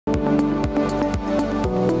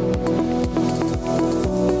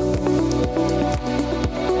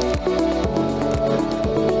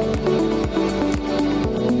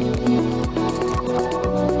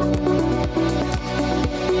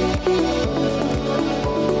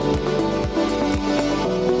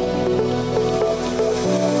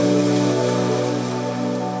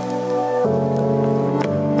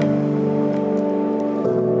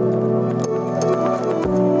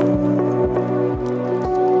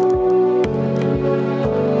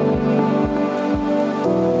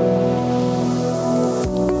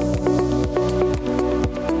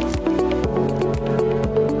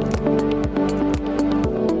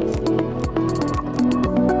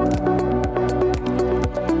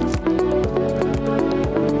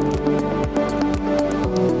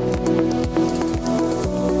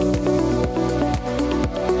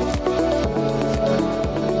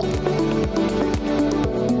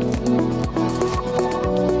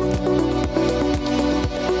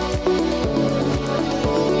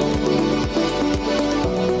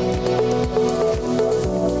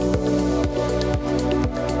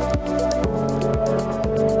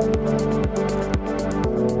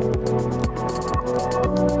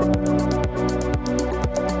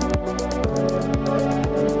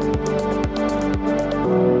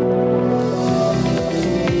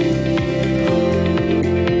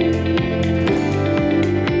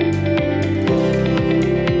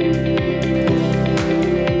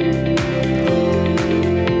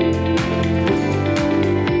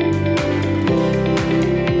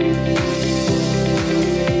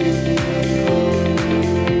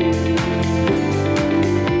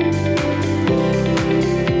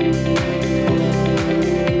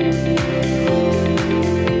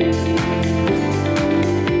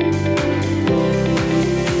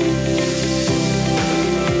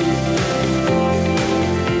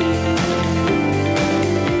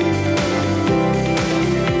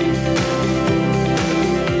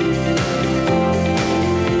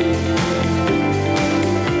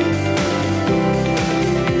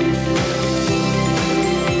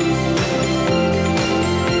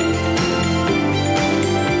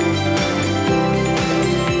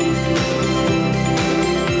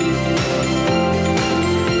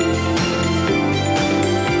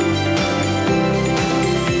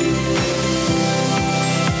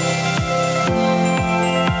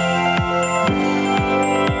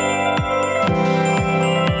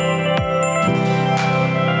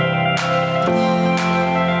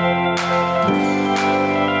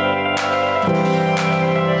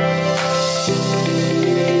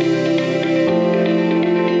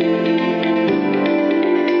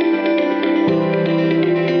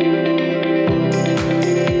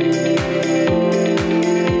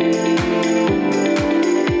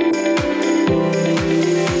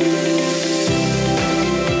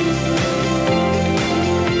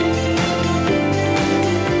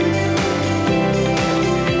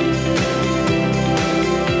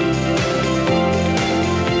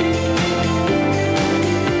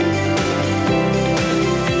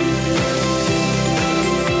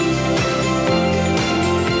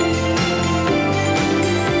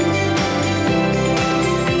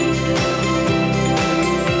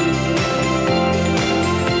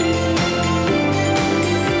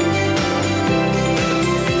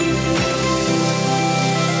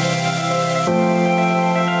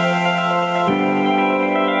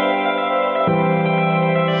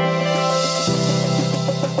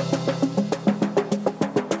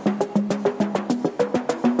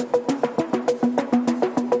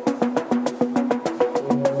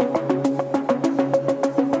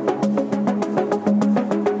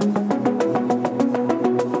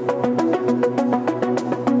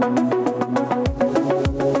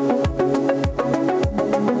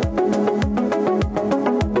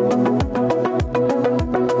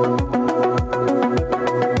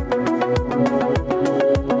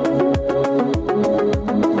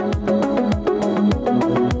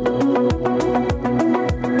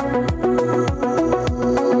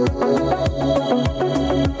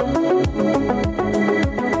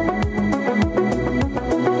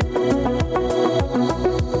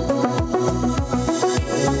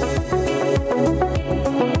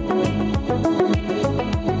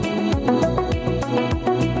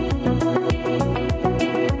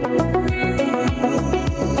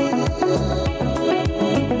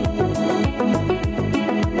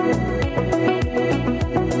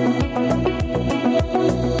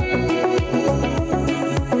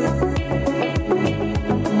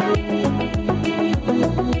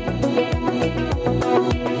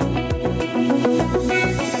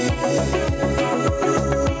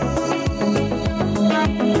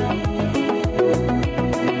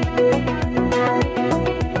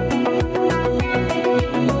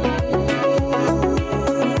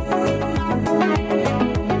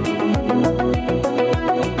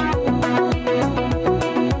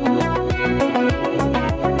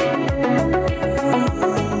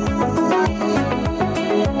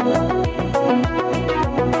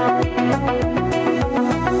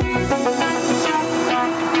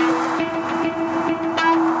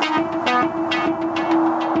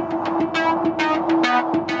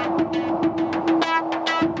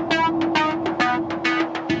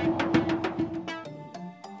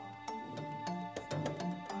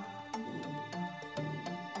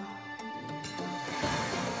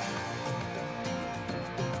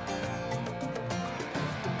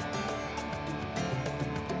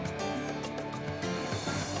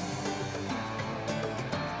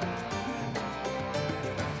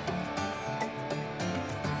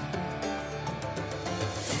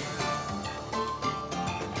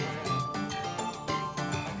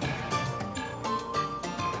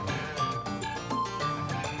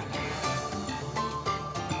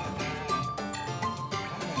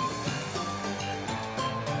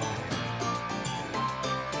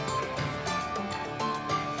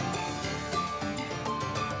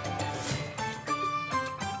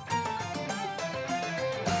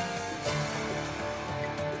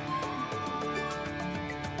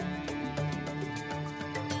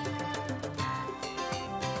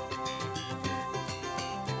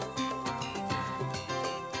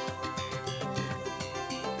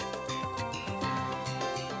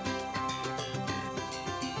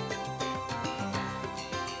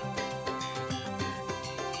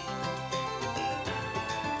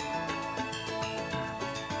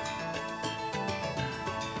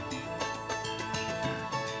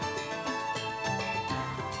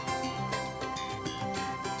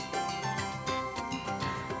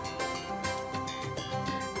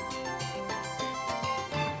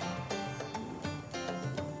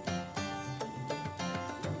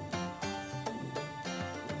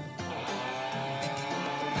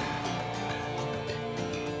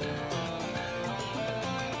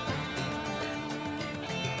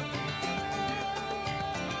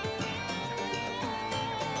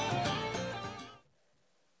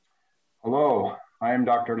I am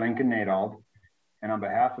Dr. Lincoln Nadald, and on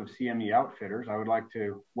behalf of CME Outfitters, I would like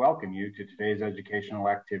to welcome you to today's educational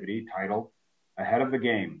activity titled Ahead of the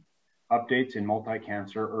Game, Updates in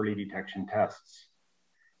Multi-Cancer Early Detection Tests.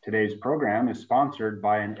 Today's program is sponsored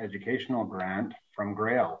by an educational grant from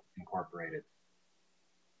GRAIL Incorporated.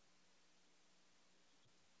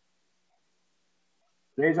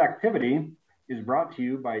 Today's activity is brought to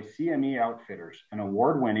you by CME Outfitters, an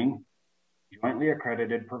award-winning, jointly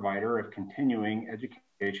accredited provider of continuing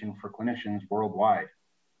education for clinicians worldwide.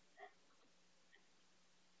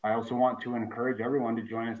 I also want to encourage everyone to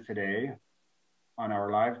join us today on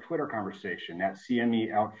our live Twitter conversation at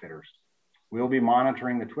CME Outfitters. We'll be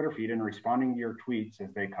monitoring the Twitter feed and responding to your tweets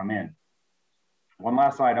as they come in. One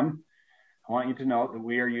last item, I want you to note that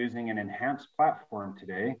we are using an enhanced platform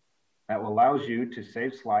today that allows you to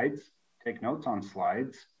save slides, take notes on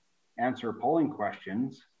slides, answer polling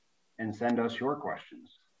questions, and send us your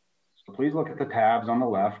questions. So please look at the tabs on the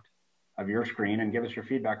left of your screen and give us your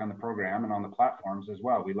feedback on the program and on the platforms as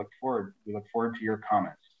well. We look forward to your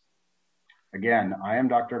comments. Again, I am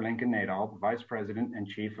Dr. Lincoln Nadald, Vice President and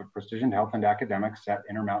Chief of Precision Health and Academics at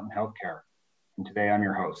Intermountain Healthcare, and today I'm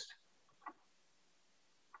your host.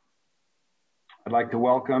 I'd like to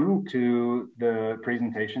welcome to the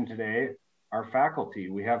presentation today our faculty.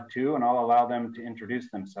 We have two, and I'll allow them to introduce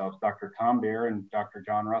themselves, Dr. Tom Baer and Dr.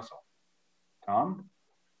 John Russell. Tom?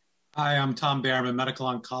 Hi, I'm Tom Baer. I'm a medical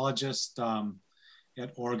oncologist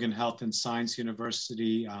at Oregon Health and Science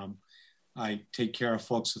University. I take care of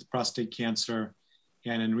folks with prostate cancer,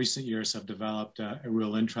 and in recent years have developed a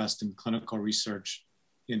real interest in clinical research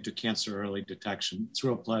into cancer early detection. It's a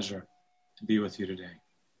real pleasure to be with you today.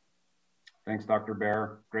 Thanks, Dr.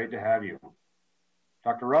 Baer. Great to have you.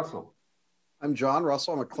 Dr. Russell. I'm John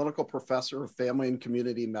Russell. I'm a clinical professor of family and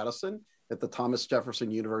community medicine at the Thomas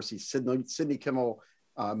Jefferson University Sidney Kimmel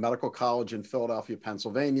Medical College in Philadelphia,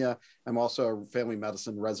 Pennsylvania. I'm also a family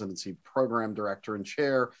medicine residency program director and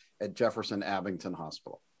chair at Jefferson Abington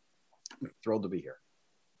Hospital. I'm thrilled to be here.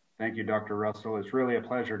 Thank you, Dr. Russell. It's really a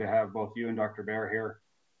pleasure to have both you and Dr. Baer here.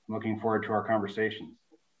 I'm looking forward to our conversations.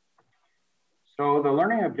 So the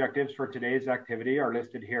learning objectives for today's activity are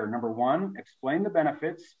listed here. Number one, explain the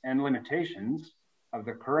benefits and limitations of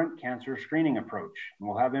the current cancer screening approach. And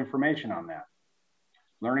we'll have information on that.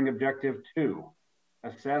 Learning objective two,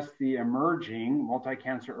 assess the emerging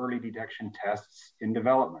multi-cancer early detection tests in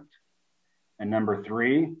development. And number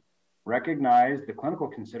three, recognize the clinical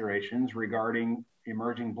considerations regarding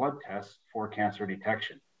emerging blood tests for cancer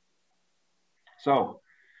detection. So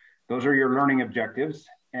those are your learning objectives.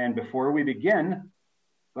 And before we begin,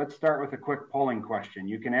 let's start with a quick polling question.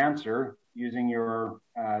 You can answer using your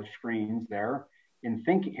screens there.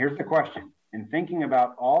 Here's the question. In thinking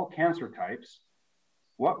about all cancer types,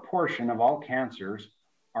 what portion of all cancers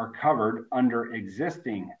are covered under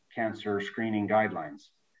existing cancer screening guidelines?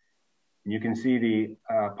 And you can see the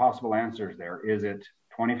possible answers there. Is it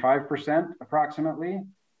 25% approximately,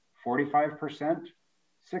 45%,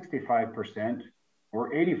 65%,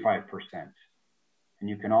 or 85%? And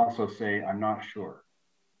you can also say, I'm not sure.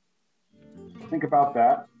 So think about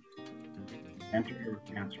that. Enter your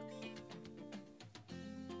answers.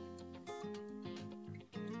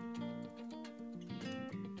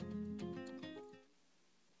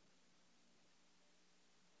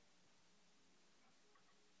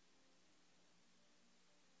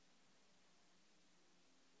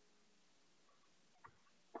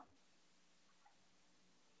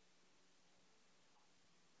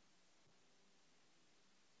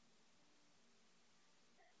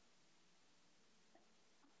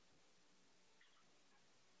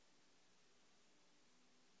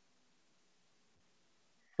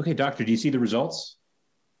 Okay, doctor, do you see the results?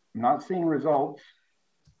 I'm not seeing results.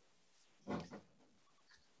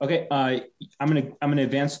 Okay, I'm gonna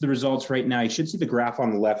advance the results right now. You should see the graph on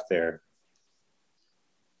the left there.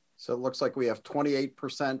 So it looks like we have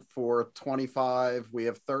 28% for 25, we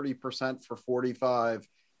have 30% for 45,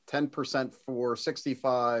 10% for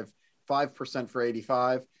 65, 5% for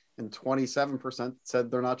 85, and 27% said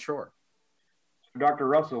they're not sure. So Dr.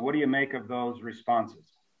 Russell, what do you make of those responses?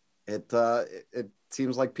 It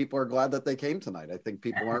seems like people are glad that they came tonight. I think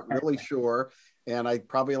people aren't really sure. And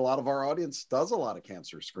probably a lot of our audience does a lot of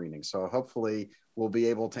cancer screening. So hopefully we'll be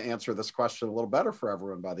able to answer this question a little better for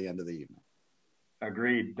everyone by the end of the evening.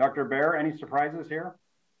 Agreed. Dr. Baer, any surprises here?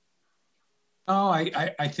 Oh,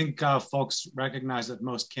 I think folks recognize that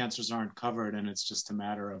most cancers aren't covered, and it's just a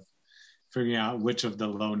matter of figuring out which of the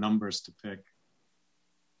low numbers to pick.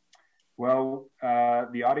 Well,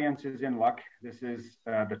 the audience is in luck. This is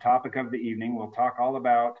the topic of the evening. We'll talk all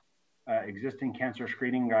about existing cancer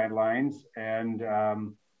screening guidelines and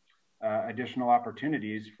additional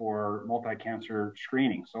opportunities for multi-cancer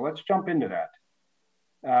screening. So let's jump into that.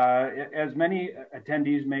 As many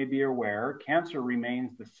attendees may be aware, cancer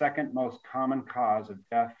remains the second most common cause of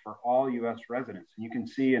death for all US residents. And you can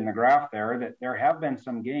see in the graph there that there have been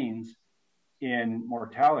some gains in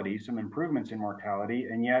mortality, some improvements in mortality,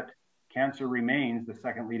 and yet cancer remains the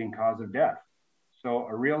second leading cause of death. So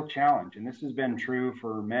a real challenge, and this has been true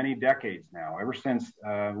for many decades now, ever since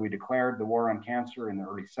we declared the war on cancer in the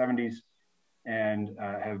early 70s, and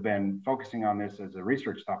have been focusing on this as a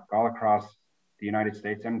research topic all across the United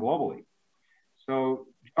States and globally. So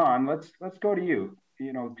John, let's go to you.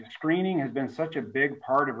 You know, screening has been such a big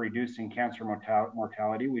part of reducing cancer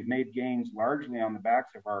mortality. We've made gains largely on the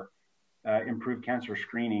backs of our improved cancer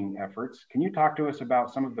screening efforts. Can you talk to us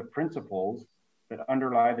about some of the principles that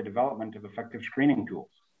underlie the development of effective screening tools?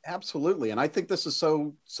 Absolutely. And I think this is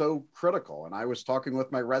so critical. And I was talking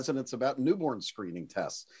with my residents about newborn screening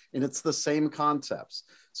tests, and it's the same concepts.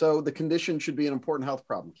 So the condition should be an important health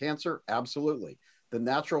problem. Cancer, absolutely. The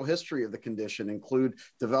natural history of the condition include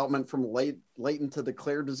development from latent to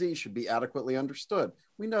declared disease should be adequately understood.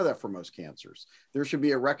 We know that for most cancers. There should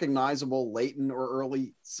be a recognizable latent or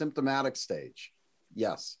early symptomatic stage.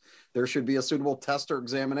 Yes, there should be a suitable test or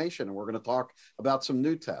examination, and we're going to talk about some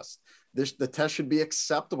new tests. The test should be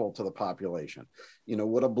acceptable to the population. You know,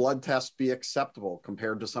 would a blood test be acceptable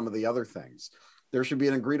compared to some of the other things? There should be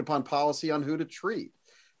an agreed upon policy on who to treat.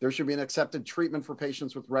 There should be an accepted treatment for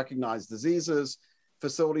patients with recognized diseases.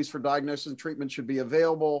 Facilities for diagnosis and treatment should be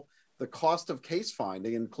available. The cost of case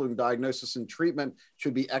finding, including diagnosis and treatment,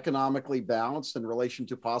 should be economically balanced in relation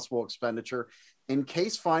to possible expenditure. And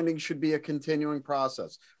case finding should be a continuing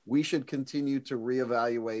process. We should continue to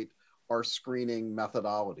reevaluate our screening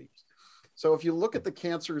methodologies. So if you look at the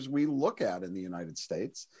cancers we look at in the United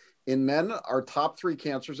States, in men, our top 3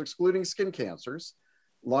 cancers, excluding skin cancers,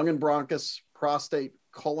 lung and bronchus, prostate,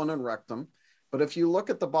 colon, and rectum. But if you look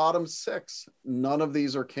at the bottom 6, none of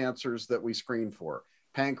these are cancers that we screen for.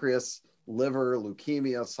 Pancreas, liver,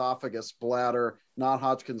 leukemia, esophagus, bladder,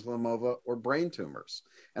 non-Hodgkin's lymphoma, or brain tumors.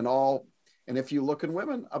 And if you look in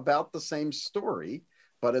women, about the same story,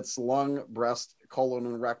 but it's lung, breast, colon,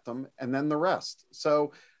 and rectum, and then the rest.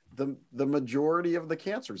 So the majority of the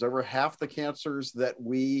cancers, over half the cancers that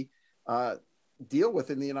we deal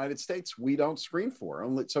with in the United States, we don't screen for.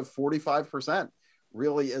 Only so 45%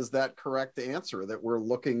 really is that correct answer that we're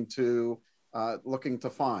looking to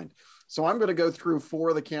find. So I'm going to go through 4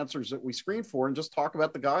 of the cancers that we screen for and just talk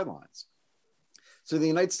about the guidelines. So the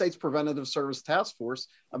United States Preventative Service Task Force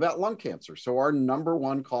about lung cancer. So our number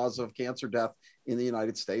 1 cause of cancer death in the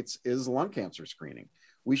United States is lung cancer screening.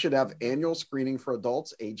 We should have annual screening for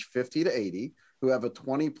adults age 50 to 80 who have a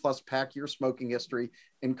 20+ pack year smoking history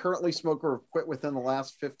and currently smoke or quit within the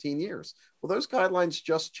last 15 years. Well, those guidelines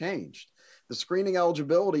just changed. The screening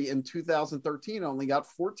eligibility in 2013 only got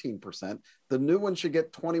 14%. The new one should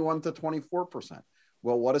get 21 to 24%.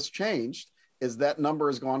 Well, what has changed is that number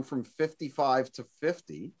has gone from 55 to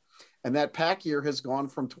 50, and that pack year has gone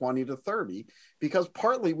from 20 to 30, because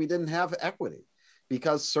partly we didn't have equity,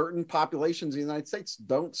 because certain populations in the United States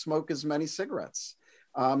don't smoke as many cigarettes.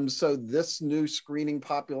 So this new screening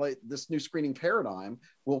paradigm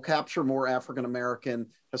will capture more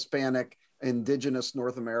African-American, Hispanic, Indigenous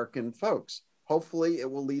North American folks. Hopefully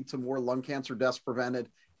it will lead to more lung cancer deaths prevented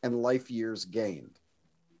and life years gained.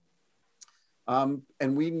 And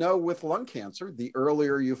we know with lung cancer, the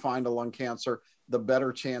earlier you find a lung cancer, the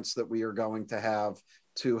better chance that we are going to have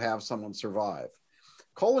someone survive.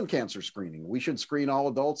 Colon cancer screening, we should screen all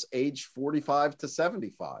adults aged 45 to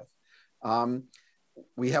 75.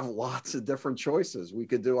 We have lots of different choices. We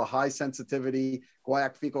could do a high sensitivity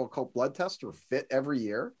guaiac fecal occult blood test, or FIT, every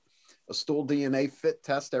year, a stool DNA FIT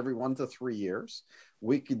test every 1 to 3 years.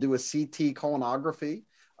 We could do a CT colonography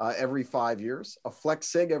every 5 years, a flex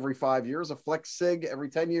sig every 5 years, a flex sig every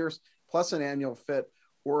 10 years, plus an annual FIT,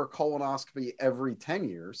 or a colonoscopy every 10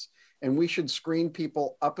 years. And we should screen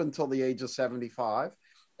people up until the age of 75.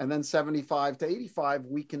 And then 75 to 85,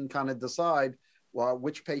 we can kind of decide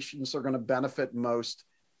which patients are going to benefit most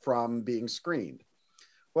from being screened.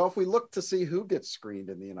 Well, if we look to see who gets screened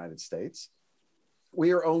in the United States,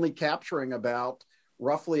 we are only capturing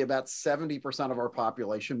roughly about 70% of our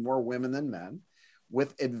population, more women than men.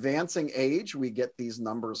 With advancing age, we get these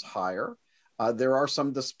numbers higher. There are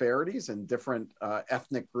some disparities in different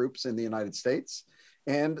ethnic groups in the United States.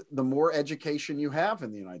 And the more education you have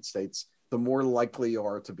in the United States, the more likely you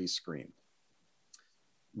are to be screened.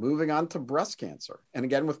 Moving on to breast cancer. And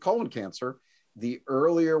again, with colon cancer, the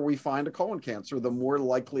earlier we find a colon cancer, the more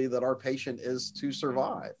likely that our patient is to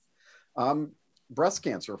survive. breast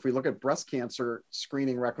cancer, if we look at breast cancer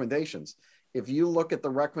screening recommendations, if you look at the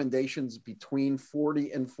recommendations between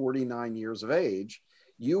 40 and 49 years of age,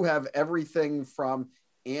 you have everything from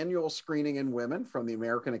annual screening in women from the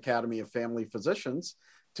American Academy of Family Physicians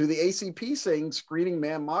to the ACP saying screening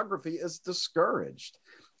mammography is discouraged.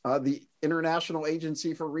 The International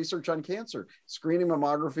Agency for Research on Cancer, screening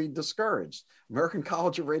mammography discouraged. American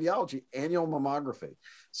College of Radiology, annual mammography.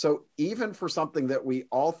 So even for something that we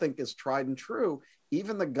all think is tried and true,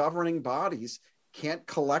 even the governing bodies can't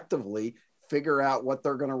collectively figure out what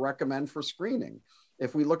they're going to recommend for screening.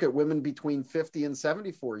 If we look at women between 50 and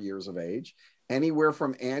 74 years of age, anywhere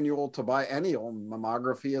from annual to biennial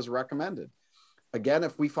mammography is recommended. Again,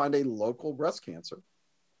 if we find a local breast cancer,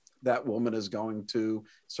 that woman is going to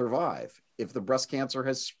survive. If the breast cancer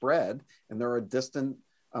has spread and there are distant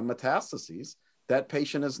metastases, that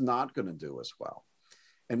patient is not going to do as well.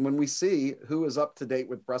 And when we see who is up to date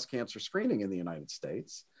with breast cancer screening in the United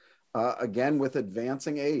States, again, with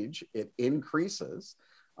advancing age, it increases.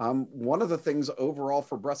 One of the things overall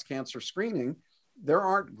for breast cancer screening, there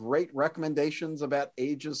aren't great recommendations about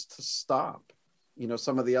ages to stop. You know,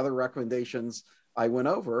 some of the other recommendations I went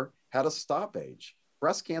over had a stop age.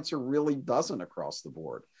 Breast cancer really doesn't across the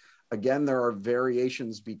board. Again, there are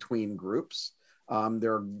variations between groups.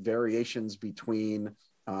 There are variations between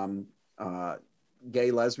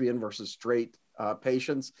gay, lesbian versus straight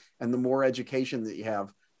patients. And the more education that you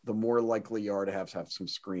have, the more likely you are to have some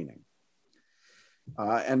screening.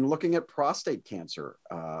 And looking at prostate cancer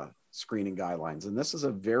screening guidelines, and this is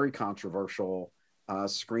a very controversial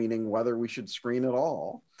screening, whether we should screen at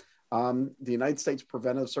all. The United States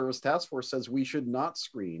Preventive Service Task Force says we should not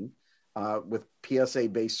screen with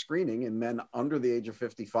PSA-based screening in men under the age of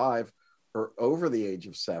 55 or over the age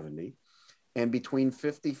of 70. And between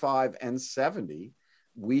 55 and 70,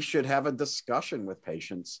 we should have a discussion with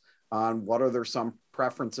patients on what are their some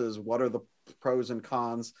preferences, what are the pros and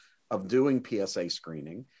cons of doing PSA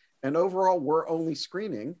screening. And overall, we're only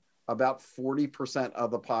screening about 40%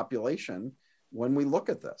 of the population when we look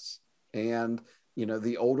at this. And you know,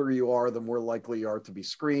 the older you are, the more likely you are to be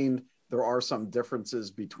screened. There are some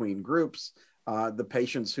differences between groups. The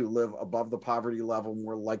patients who live above the poverty level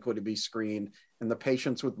more likely to be screened, and the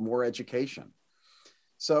patients with more education.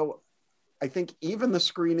 So I think even the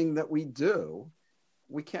screening that we do,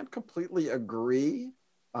 we can't completely agree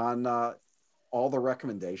on all the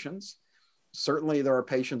recommendations. Certainly there are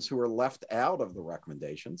patients who are left out of the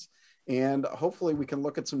recommendations, and hopefully we can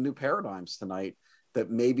look at some new paradigms tonight that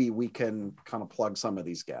maybe we can kind of plug some of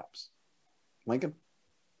these gaps. Lincoln?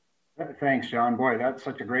 Thanks, John. Boy, that's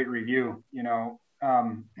such a great review. You know,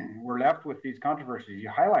 we're left with these controversies. You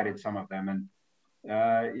highlighted some of them. And,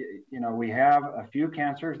 you know, we have a few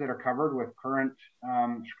cancers that are covered with current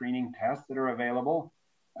screening tests that are available.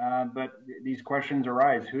 But these questions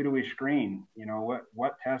arise. Who do we screen? You know,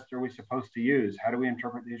 what tests are we supposed to use? How do we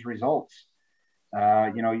interpret these results?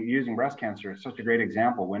 You know, using breast cancer is such a great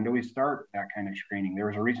example. When do we start that kind of screening? There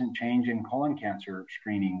was a recent change in colon cancer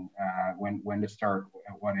screening, when to start,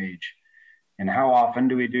 at what age, and how often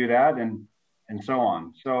do we do that, and so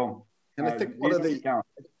on. So, and I think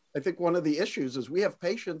one of the issues is we have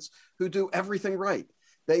patients who do everything right.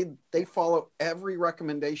 They follow every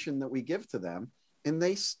recommendation that we give to them, and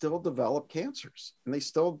they still develop cancers, and they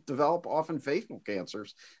still develop often fatal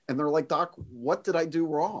cancers. And they're like, Doc, what did I do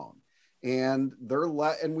wrong? And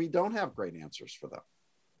and we don't have great answers for them.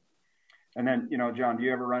 And then, you know, John, do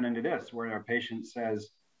you ever run into this where a patient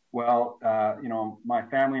says, well, you know, my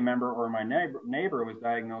family member or my neighbor was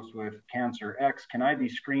diagnosed with cancer X. Can I be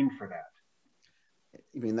screened for that?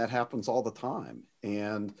 I mean, that happens all the time.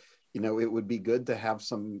 And, you know, it would be good to have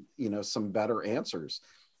some, you know, some better answers.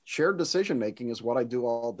 Shared decision-making is what I do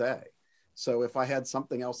all day. So if I had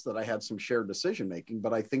something else that I had some shared decision-making,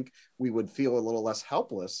 but I think we would feel a little less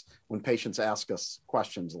helpless when patients ask us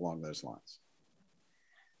questions along those lines.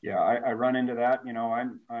 Yeah, I run into that. You know,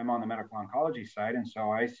 I'm on the medical oncology side, and so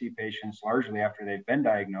I see patients largely after they've been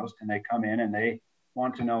diagnosed, and they come in and they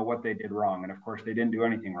want to know what they did wrong. And of course, they didn't do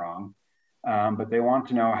anything wrong, but they want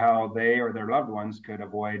to know how they or their loved ones could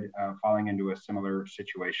avoid falling into a similar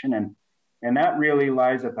situation. And that really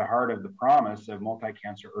lies at the heart of the promise of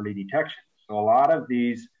multi-cancer early detection. So a lot of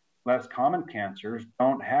these less common cancers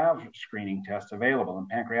don't have screening tests available. And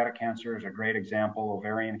pancreatic cancer is a great example,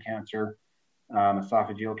 ovarian cancer,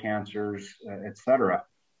 esophageal cancers, et cetera.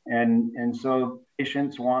 And so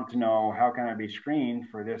patients want to know, how can I be screened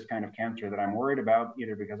for this kind of cancer that I'm worried about,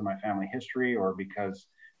 either because of my family history or because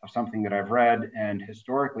of something that I've read. And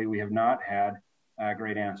historically, we have not had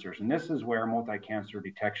great answers. And this is where multi-cancer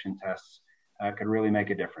detection tests could really make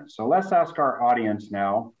a difference. So let's ask our audience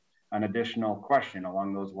now, an additional question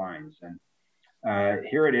along those lines. And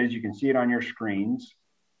here it is. You can see it on your screens.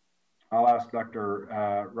 I'll ask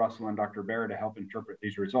Dr. Russell and Dr. Bear to help interpret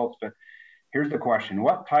these results, but here's the question.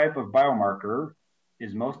 What type of biomarker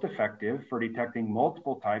is most effective for detecting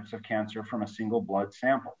multiple types of cancer from a single blood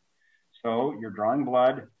sample? So you're drawing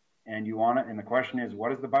blood and you want it, and the question is,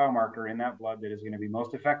 what is the biomarker in that blood that is going to be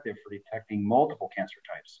most effective for detecting multiple cancer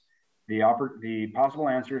types? The possible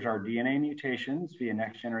answers are DNA mutations via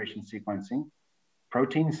next generation sequencing,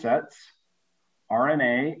 protein sets,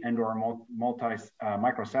 RNA and or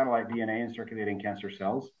microsatellite DNA in circulating cancer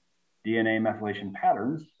cells, DNA methylation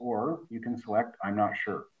patterns, or you can select, I'm not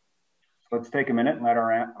sure. So let's take a minute and let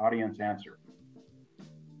our audience answer.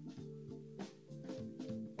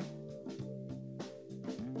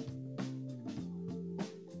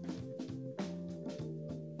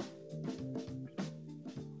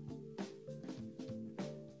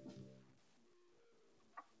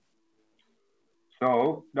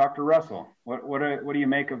 So, Dr. Russell, what do you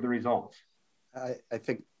make of the results? I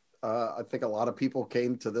think a lot of people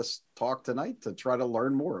came to this talk tonight to try to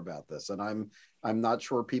learn more about this, and I'm not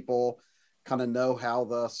sure people kind of know how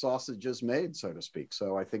the sausage is made, so to speak.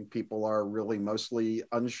 So I think people are really mostly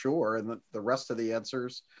unsure, and the rest of the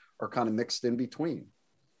answers are kind of mixed in between.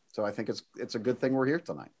 So I think it's a good thing we're here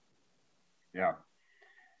tonight. Yeah,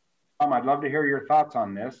 I'd love to hear your thoughts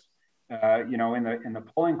on this. You know, in the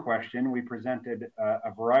polling question, we presented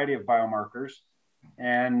a variety of biomarkers,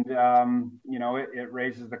 and you know, it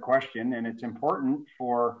raises the question, and it's important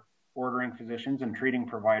for ordering physicians and treating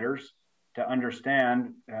providers to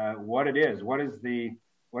understand what it is. What is the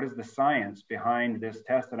science behind this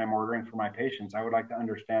test that I'm ordering for my patients? I would like to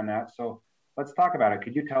understand that. So let's talk about it.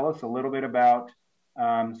 Could you tell us a little bit about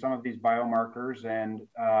some of these biomarkers and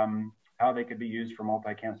how they could be used for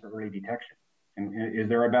multi-cancer early detection? And is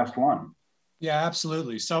there a best one? Yeah,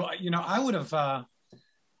 absolutely. So, you know, I would have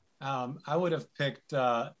picked,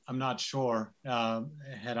 I'm not sure,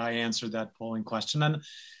 had I answered that polling question. And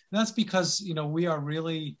that's because, you know, we are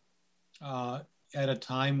really at a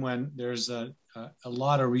time when there's a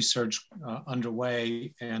lot of research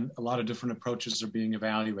underway and a lot of different approaches are being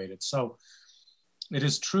evaluated. So it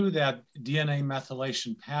is true that DNA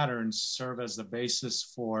methylation patterns serve as the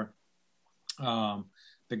basis for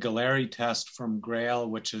the Galleri test from GRAIL,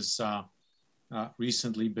 which has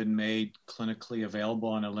recently been made clinically available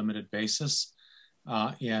on a limited basis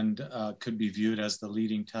and could be viewed as the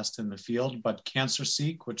leading test in the field. But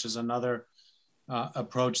CancerSeq, which is another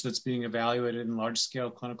approach that's being evaluated in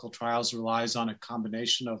large-scale clinical trials, relies on a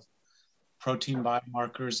combination of protein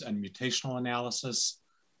biomarkers and mutational analysis.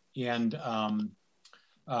 And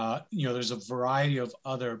you know, there's a variety of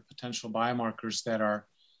other potential biomarkers that are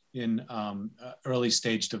in early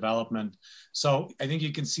stage development. So I think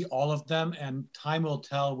you can see all of them, and time will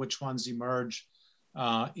tell which ones emerge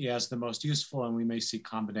as the most useful, and we may see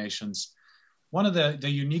combinations. One of the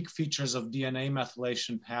unique features of DNA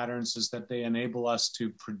methylation patterns is that they enable us to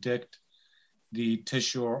predict the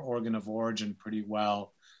tissue or organ of origin pretty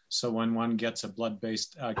well. So when one gets a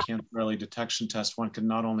blood-based cancer early detection test, one can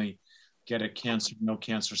not only get a cancer, no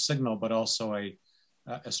cancer signal, but also a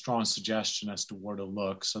strong suggestion as to where to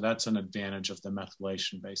look. So that's an advantage of the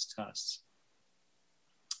methylation-based tests.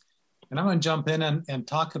 And I'm going to jump in and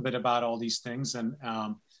talk a bit about all these things and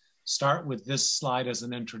start with this slide as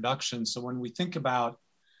an introduction. So when we think about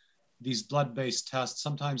these blood-based tests,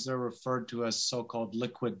 sometimes they're referred to as so-called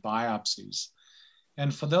liquid biopsies.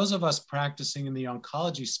 And for those of us practicing in the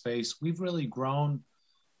oncology space, we've really grown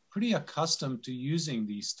pretty accustomed to using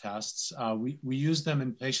these tests. We use them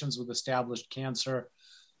in patients with established cancer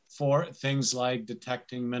for things like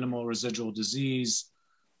detecting minimal residual disease,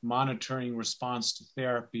 monitoring response to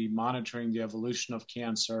therapy, monitoring the evolution of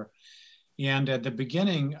cancer, and at the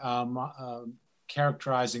beginning,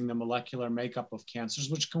 characterizing the molecular makeup of cancers,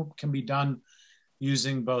 which can be done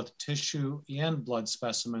using both tissue and blood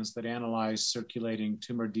specimens that analyze circulating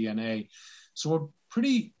tumor DNA. So we're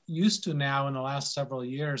pretty used to now in the last several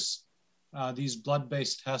years, these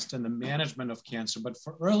blood-based tests in the management of cancer, but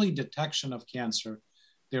for early detection of cancer,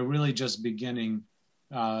 they're really just beginning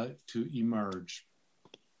to emerge.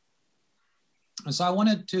 And so I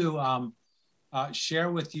wanted to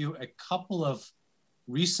share with you a couple of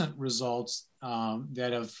recent results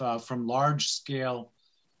that have from large-scale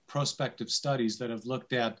prospective studies that have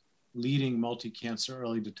looked at leading multi-cancer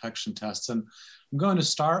early detection tests. And I'm going to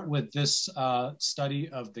start with this study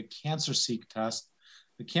of the CancerSeq test.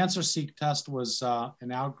 The CancerSeq test was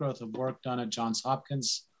an outgrowth of work done at Johns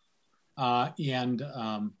Hopkins and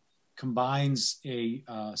combines a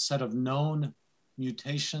set of known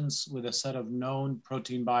mutations with a set of known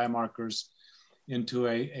protein biomarkers into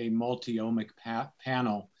a multi-omic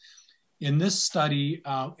panel. In this study,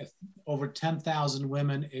 over 10,000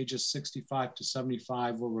 women ages 65 to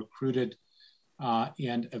 75 were recruited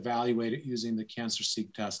and evaluated using the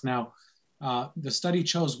CancerSeek test. Now, the study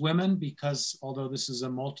chose women because although this is a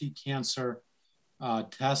multi-cancer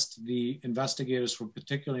test, the investigators were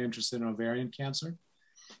particularly interested in ovarian cancer.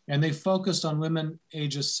 And they focused on women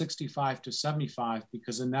ages 65 to 75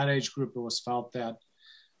 because in that age group, it was felt that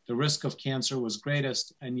the risk of cancer was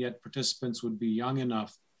greatest, and yet participants would be young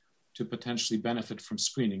enough to potentially benefit from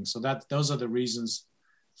screening. So those are the reasons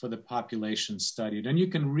for the population studied. And you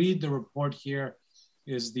can read the report here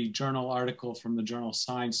is the journal article from the journal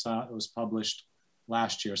Science that was published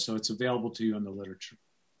last year. So it's available to you in the literature.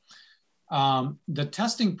 The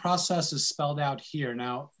testing process is spelled out here.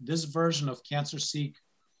 Now, this version of CancerSeek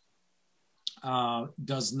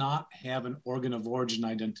does not have an organ of origin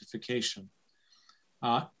identification.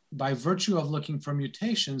 By virtue of looking for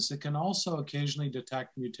mutations, it can also occasionally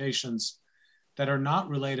detect mutations that are not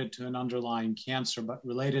related to an underlying cancer, but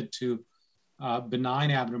related to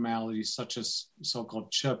benign abnormalities such as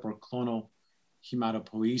so-called CHIP or clonal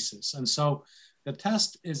hematopoiesis. And so the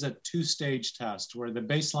test is a two-stage test where the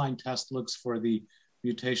baseline test looks for the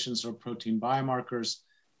mutations or protein biomarkers,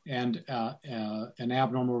 and an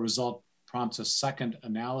abnormal result prompts a second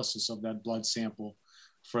analysis of that blood sample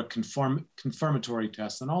for a confirmatory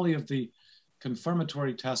test. And only if the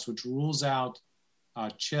confirmatory test, which rules out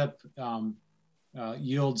CHIP,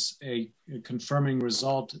 yields a confirming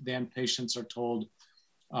result, then patients are told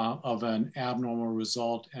of an abnormal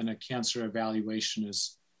result and a cancer evaluation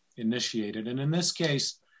is initiated. And in this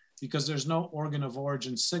case, because there's no organ of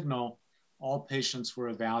origin signal, all patients were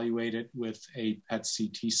evaluated with a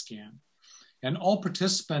PET-CT scan. And all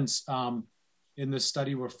participants in this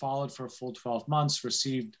study were followed for a full 12 months,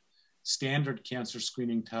 received standard cancer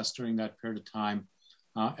screening tests during that period of time,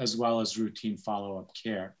 as well as routine follow-up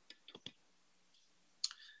care.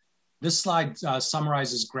 This slide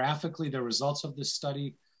summarizes graphically the results of this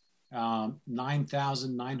study.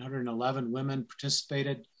 9,911 women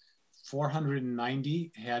participated,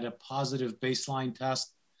 490 had a positive baseline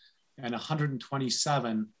test, and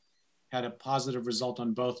 127 had a positive result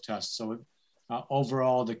on both tests. So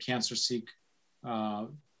overall, the CancerSeek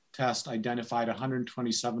test identified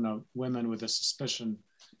 127 women with a suspicion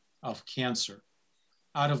of cancer.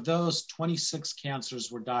 Out of those, 26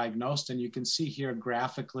 cancers were diagnosed, and you can see here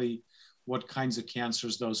graphically what kinds of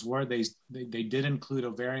cancers those were. They did include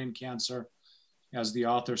ovarian cancer, as the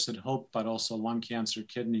authors had hoped, but also lung cancer,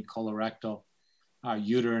 kidney, colorectal,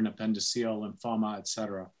 uterine, appendiceal, lymphoma, et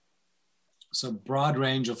cetera. So broad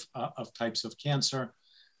range of types of cancer.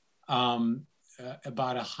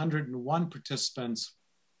 About 101 participants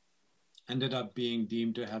ended up being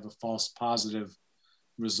deemed to have a false positive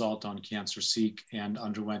result on CancerSeek and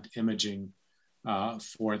underwent imaging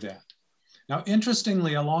for that. Now,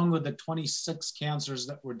 interestingly, along with the 26 cancers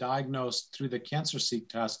that were diagnosed through the CancerSeek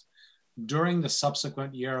test, during the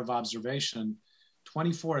subsequent year of observation,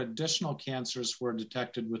 24 additional cancers were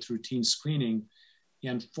detected with routine screening,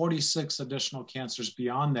 and 46 additional cancers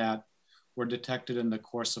beyond that were detected in the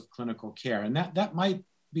course of clinical care. And that might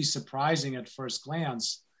be surprising at first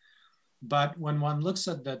glance, but when one looks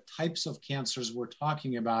at the types of cancers we're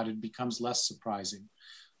talking about, it becomes less surprising.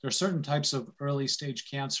 There are certain types of early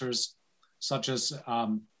stage cancers, such as,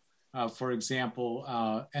 for example,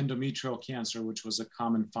 endometrial cancer, which was a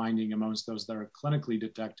common finding amongst those that are clinically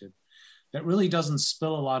detected, that really doesn't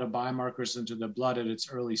spill a lot of biomarkers into the blood at its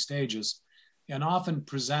early stages and often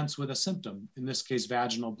presents with a symptom, in this case,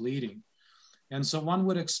 vaginal bleeding. And so one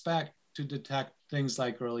would expect to detect things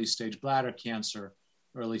like early stage bladder cancer,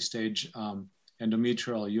 early stage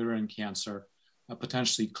endometrial uterine cancer,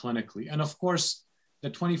 potentially clinically. And of course, the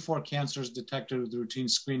 24 cancers detected with routine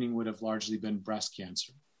screening would have largely been breast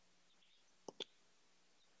cancer.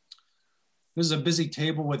 This is a busy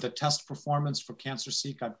table with the test performance for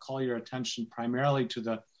CancerSeek. I'd call your attention primarily to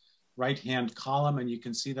the right-hand column, and you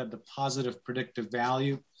can see that the positive predictive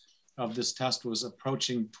value of this test was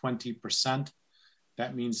approaching 20%.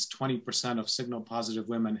 That means 20% of signal-positive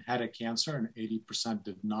women had a cancer and 80%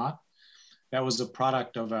 did not. That was a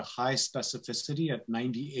product of a high specificity at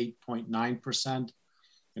 98.9%.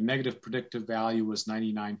 The negative predictive value was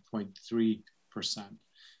 99.3%.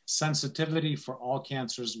 Sensitivity for all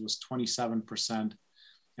cancers was 27%,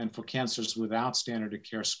 and for cancers without standard of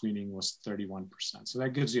care screening was 31%. So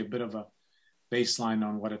that gives you a bit of a baseline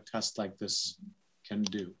on what a test like this can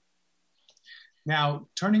do. Now,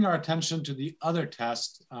 turning our attention to the other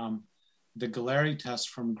test, the Galleri test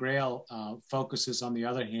from GRAIL focuses, on the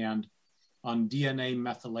other hand, on DNA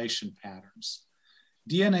methylation patterns.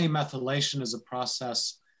 DNA methylation is a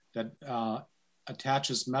process that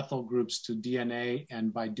attaches methyl groups to DNA,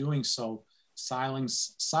 and by doing so,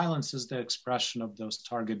 silences the expression of those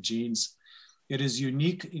target genes. It is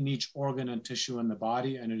unique in each organ and tissue in the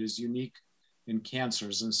body, and it is unique in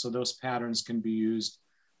cancers. And so those patterns can be used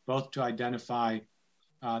both to identify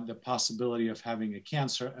the possibility of having a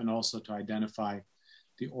cancer and also to identify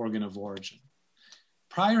the organ of origin.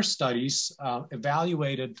 Prior studies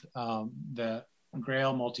evaluated the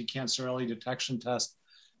GRAIL multi-cancer early detection test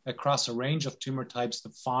across a range of tumor types. The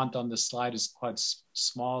font on this slide is quite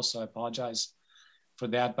small, so I apologize for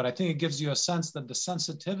that. But I think it gives you a sense that the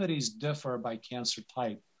sensitivities differ by cancer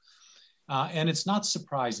type. And it's not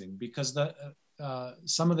surprising because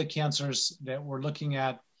some of the cancers that we're looking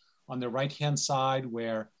at on the right-hand side,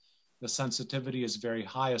 where the sensitivity is very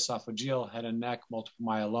high, esophageal, head and neck, multiple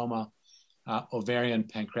myeloma, ovarian,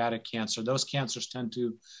 pancreatic cancer, those cancers tend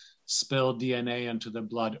to spill DNA into the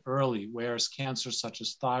blood early, whereas cancers such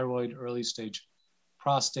as thyroid, early stage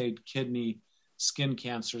prostate, kidney, skin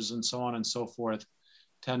cancers, and so on and so forth,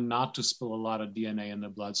 tend not to spill a lot of DNA in the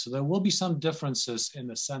blood. So there will be some differences in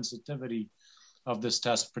the sensitivity of this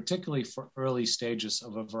test, particularly for early stages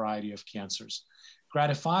of a variety of cancers.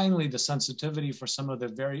 Gratifyingly, the sensitivity for some of the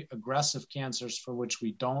very aggressive cancers for which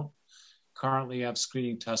we don't currently have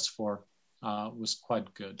screening tests for was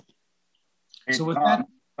quite good. Hey, so with Tom,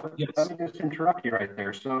 that, yes. Let me just interrupt you right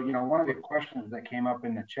there. So, one of the questions that came up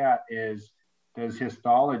in the chat is, does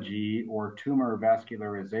histology or tumor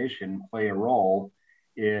vascularization play a role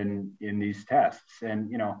in these tests? And,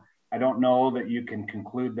 I don't know that you can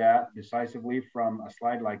conclude that decisively from a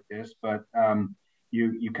slide like this, but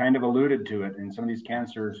you kind of alluded to it in some of these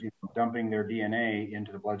cancers, dumping their DNA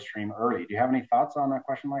into the bloodstream early. Do you have any thoughts on a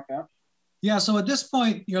question like that? Yeah, so at this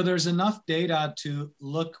point, there's enough data to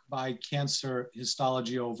look by cancer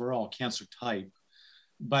histology overall, cancer type.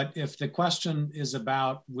 But if the question is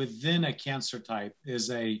about within a cancer type, is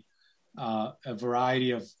a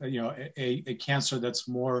variety of, a cancer that's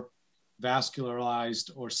more vascularized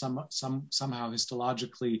or somehow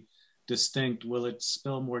histologically distinct, will it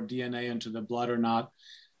spill more DNA into the blood or not?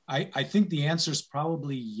 I think the answer is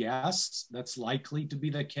probably yes, that's likely to be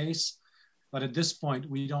the case. But at this point,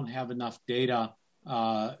 we don't have enough data,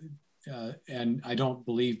 and I don't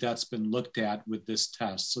believe that's been looked at with this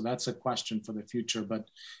test. So that's a question for the future, but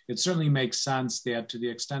it certainly makes sense that to the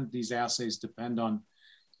extent these assays depend on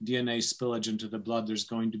DNA spillage into the blood, there's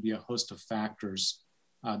going to be a host of factors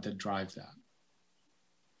that drive that.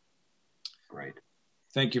 Great.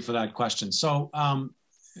 Thank you for that question. So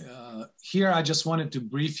here, I just wanted to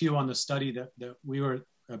brief you on the study that we were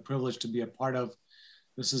privileged to be a part of.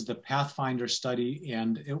 This is the Pathfinder study,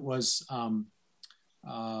 and it was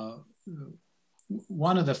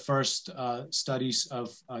one of the first studies of,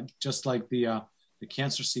 just like the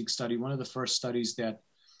CancerSeek study, one of the first studies that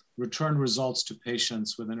returned results to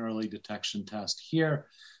patients with an early detection test. Here,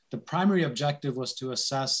 the primary objective was to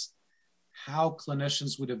assess how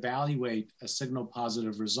clinicians would evaluate a signal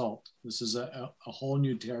positive result. This is a whole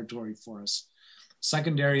new territory for us.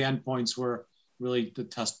 Secondary endpoints were really the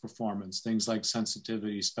test performance, things like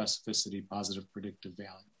sensitivity, specificity, positive predictive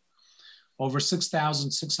value. Over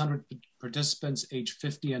 6,600 participants aged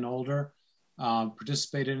 50 and older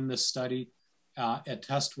participated in this study. A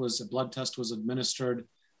blood test was administered.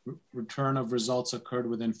 Return of results occurred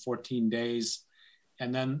within 14 days.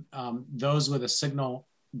 And then those with a signal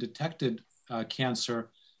detected cancer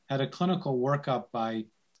had a clinical workup by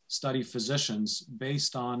study physicians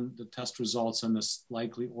based on the test results and this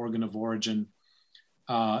likely organ of origin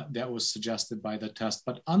that was suggested by the test.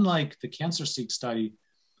 But unlike the CancerSeek study,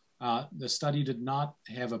 the study did not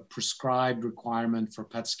have a prescribed requirement for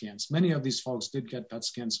PET scans. Many of these folks did get PET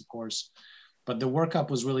scans, of course, but the workup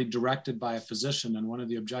was really directed by a physician. And one of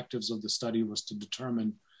the objectives of the study was to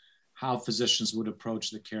determine how physicians would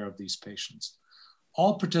approach the care of these patients.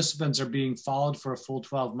 All participants are being followed for a full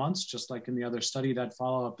 12 months, just like in the other study. That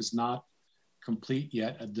follow-up is not complete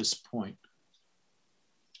yet at this point.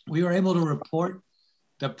 We were able to report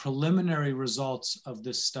the preliminary results of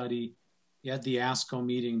this study at the ASCO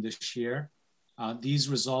meeting this year. These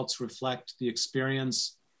results reflect the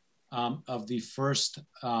experience of the first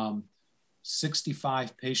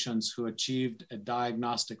 65 patients who achieved a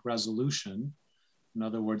diagnostic resolution, in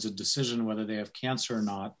other words, a decision whether they have cancer or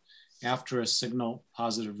not, after a signal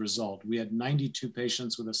positive result. We had 92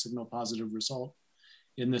 patients with a signal positive result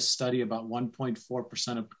in this study. About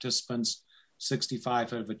 1.4% of participants, 65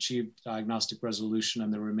 have achieved diagnostic resolution,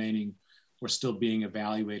 and the remaining were still being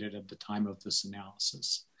evaluated at the time of this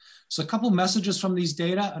analysis. So a couple messages from these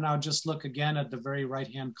data, and I'll just look again at the very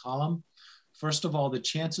right-hand column. First of all, the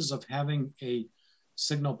chances of having a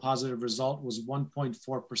signal positive result was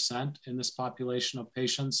 1.4% in this population of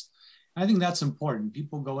patients. I think that's important.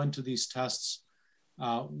 People go into these tests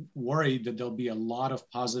worried that there'll be a lot of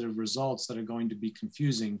positive results that are going to be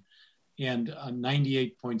confusing. And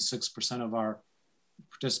 98.6% of our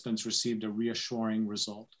participants received a reassuring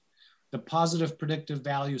result. The positive predictive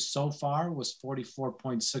value so far was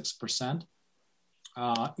 44.6%.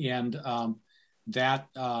 That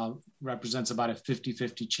represents about a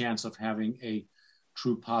 50-50 chance of having a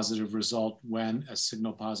true positive result when a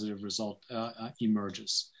signal positive result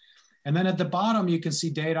emerges. And then at the bottom, you can see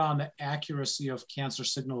data on the accuracy of cancer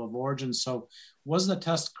signal of origin. So was the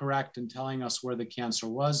test correct in telling us where the cancer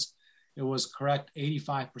was? It was correct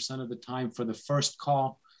 85% of the time for the first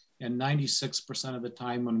call and 96% of the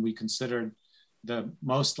time when we considered the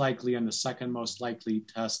most likely and the second most likely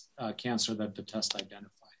test cancer that the test identified.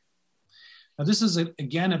 Now this is,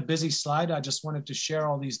 again, a busy slide. I just wanted to share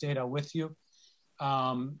all these data with you.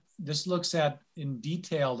 This looks at in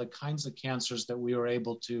detail the kinds of cancers that we were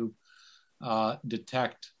able to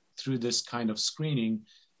detect through this kind of screening,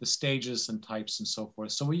 the stages and types and so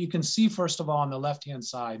forth. So what you can see, first of all, on the left-hand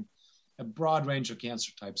side, a broad range of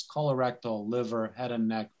cancer types: colorectal, liver, head and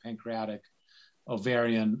neck, pancreatic,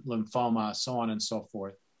 ovarian, lymphoma, so on and so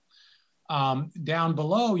forth. Down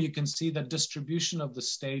below, you can see the distribution of the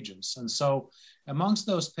stages. And so amongst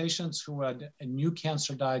those patients who had a new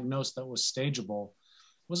cancer diagnosed that was stageable,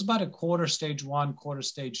 was about a quarter stage 1, quarter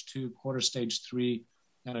stage 2, quarter stage 3,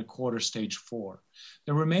 and a quarter stage 4.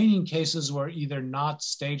 The remaining cases were either not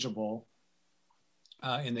stageable.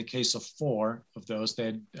 In the case of 4 of those, they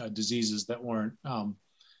had diseases that weren't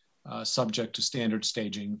subject to standard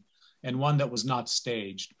staging, and one that was not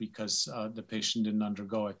staged because the patient didn't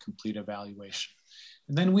undergo a complete evaluation.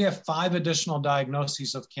 And then we have 5 additional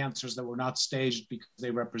diagnoses of cancers that were not staged because they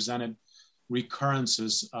represented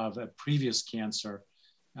recurrences of a previous cancer,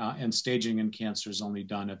 and staging in cancer is only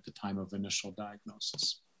done at the time of initial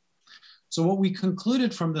diagnosis. So what we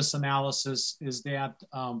concluded from this analysis is that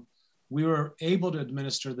we were able to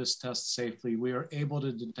administer this test safely. We were able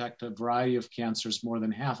to detect a variety of cancers. More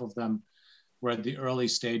than half of them were at the early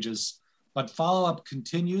stages, but follow-up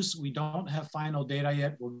continues. We don't have final data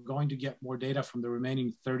yet. We're going to get more data from the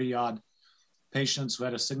remaining 30-odd patients who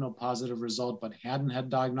had a signal positive result but hadn't had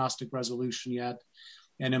diagnostic resolution yet.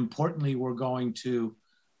 And importantly, we're going to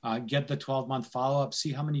get the 12-month follow-up,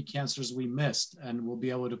 see how many cancers we missed, and we'll be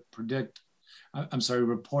able to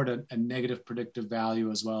report a negative predictive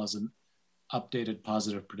value as well as an updated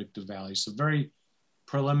positive predictive value. So very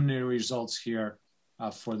preliminary results here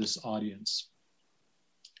for this audience.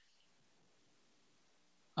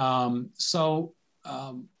 I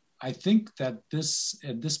think that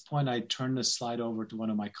at this point, I turn this slide over to one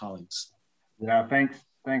of my colleagues. Yeah,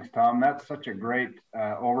 thanks, Tom. That's such a great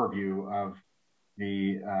overview of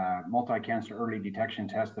the multi-cancer early detection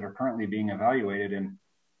tests that are currently being evaluated. And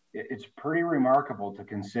it's pretty remarkable to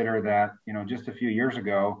consider that, just a few years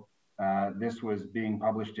ago, this was being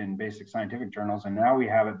published in basic scientific journals, and now we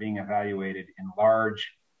have it being evaluated in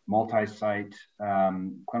large multi-site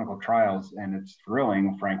clinical trials. And it's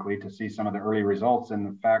thrilling, frankly, to see some of the early results and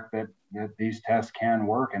the fact that these tests can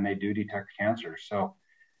work and they do detect cancer. So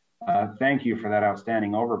thank you for that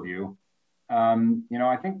outstanding overview.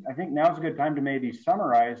 I think now's a good time to maybe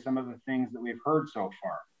summarize some of the things that we've heard so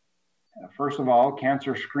far. First of all,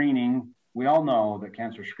 cancer screening. We all know that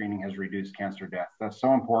cancer screening has reduced cancer deaths. That's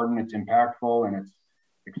so important. It's impactful and it's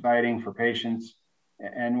exciting for patients.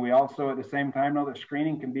 And we also, at the same time, know that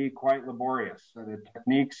screening can be quite laborious. So the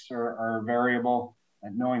techniques are variable,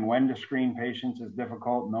 and knowing when to screen patients is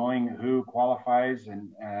difficult, knowing who qualifies and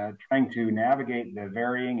trying to navigate the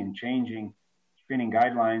varying and changing screening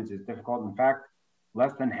guidelines is difficult. In fact,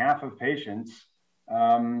 less than half of patients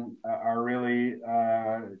are really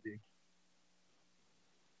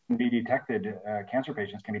can be detected, cancer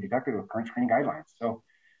patients can be detected with current screening guidelines. So,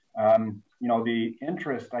 the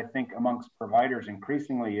interest, I think, amongst providers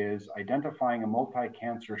increasingly is identifying a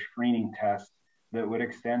multi-cancer screening test that would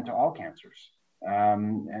extend to all cancers.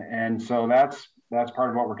 And so that's part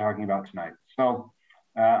of what we're talking about tonight. So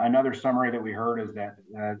another summary that we heard is that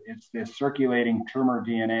it's this circulating tumor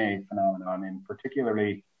DNA phenomenon, and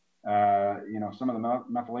particularly, some of the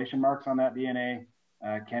methylation marks on that DNA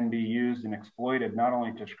can be used and exploited not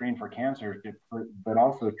only to screen for cancers, but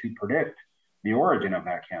also to predict the origin of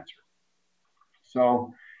that cancer.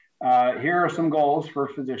 So here are some goals for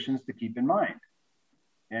physicians to keep in mind.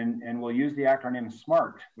 And we'll use the acronym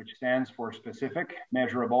SMART, which stands for specific,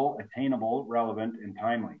 measurable, attainable, relevant, and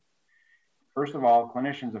timely. First of all,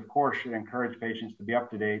 clinicians, of course, should encourage patients to be up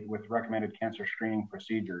to date with recommended cancer screening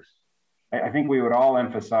procedures. I think we would all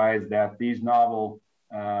emphasize that these novel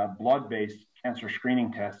blood-based cancer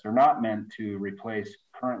screening tests are not meant to replace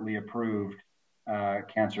currently approved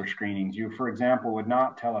cancer screenings. You, for example, would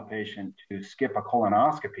not tell a patient to skip a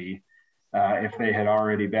colonoscopy if they had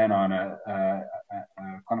already been on a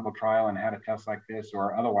clinical trial and had a test like this,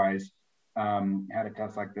 or otherwise had a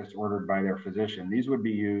test like this ordered by their physician. These would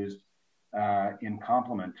be used in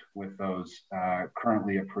complement with those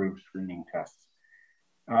currently approved screening tests.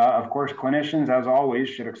 Of course, clinicians, as always,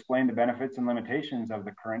 should explain the benefits and limitations of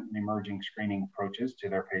the current and emerging screening approaches to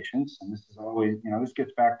their patients. And this is always, this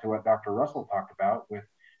gets back to what Dr. Russell talked about with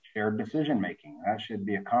shared decision-making. That should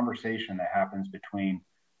be a conversation that happens between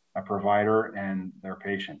a provider and their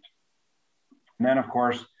patient. And then, of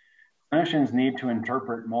course, clinicians need to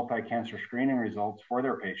interpret multi-cancer screening results for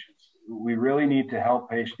their patients. We really need to help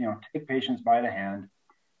patients, take patients by the hand,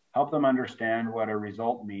 help them understand what a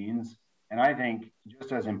result means, and I think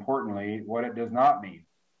just as importantly, what it does not mean.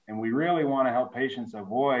 And we really want to help patients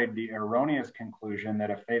avoid the erroneous conclusion that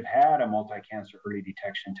if they've had a multi-cancer early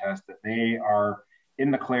detection test, that they are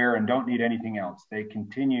in the clear and don't need anything else. They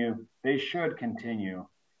should continue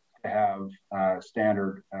to have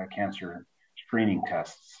standard cancer screening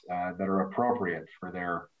tests that are appropriate for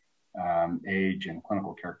their age and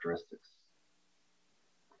clinical characteristics.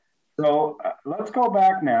 So let's go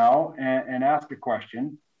back now and ask a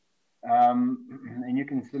question. And you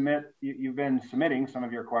can submit, you've been submitting some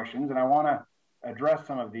of your questions, and I want to address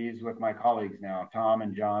some of these with my colleagues now. Tom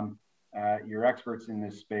and John, you're experts in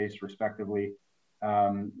this space respectively,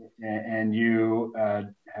 and you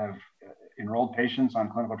have enrolled patients on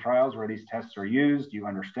clinical trials where these tests are used. You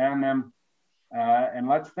understand them. And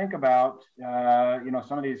let's think about,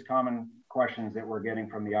 some of these common questions that we're getting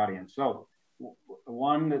from the audience. So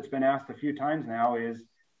one that's been asked a few times now is,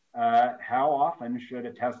 how often should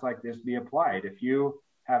a test like this be applied? If you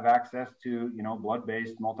have access to,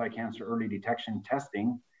 blood-based multi-cancer early detection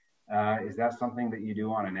testing, is that something that you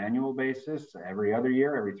do on an annual basis, every other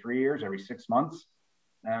year, every 3 years, every 6 months?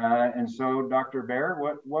 And so, Dr. Baer,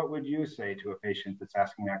 what would you say to a patient that's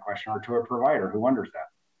asking that question, or to a provider who wonders that?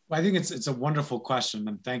 Well, I think it's a wonderful question,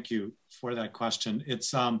 and thank you for that question.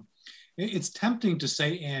 It's tempting to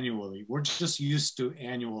say annually. We're just used to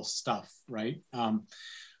annual stuff, right?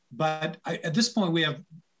 But at this point, we have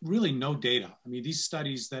really no data. I mean, these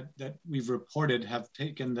studies that we've reported have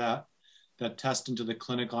taken that test into the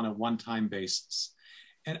clinic on a one-time basis.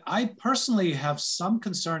 And I personally have some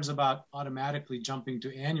concerns about automatically jumping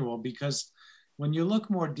to annual, because when you look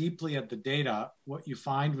more deeply at the data, what you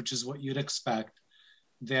find, which is what you'd expect,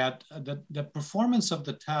 that the performance of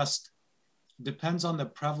the test depends on the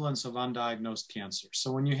prevalence of undiagnosed cancer.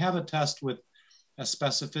 So when you have a test with a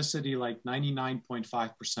specificity like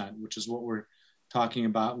 99.5%, which is what we're talking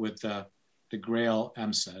about with the GRAIL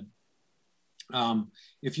MCED,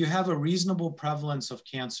 if you have a reasonable prevalence of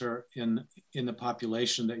cancer in the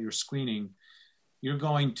population that you're screening, you're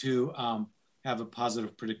going to have a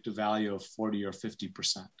positive predictive value of 40 or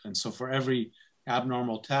 50%. And so for every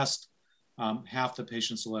abnormal test, half the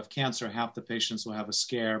patients will have cancer, half the patients will have a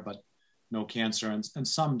scare, but no cancer, and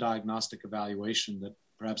some diagnostic evaluation that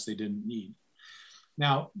perhaps they didn't need.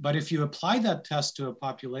 Now, but if you apply that test to a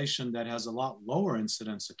population that has a lot lower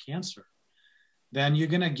incidence of cancer, then you're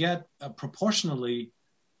going to get proportionally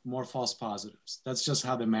more false positives. That's just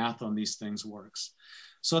how the math on these things works.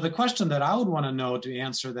 So the question that I would want to know to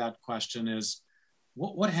answer that question is,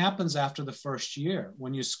 what happens after the first year?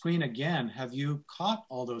 When you screen again, have you caught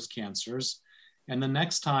all those cancers? And the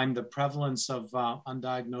next time the prevalence of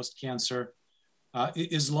undiagnosed cancer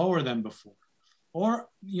is lower than before? Or,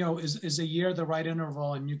 is a year the right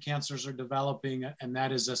interval and new cancers are developing, and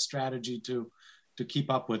that is a strategy to keep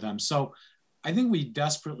up with them? So I think we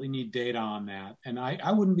desperately need data on that. And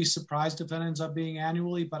I wouldn't be surprised if it ends up being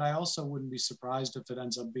annually, but I also wouldn't be surprised if it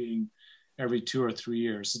ends up being every 2 or 3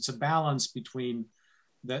 years. It's a balance between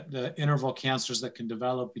the interval cancers that can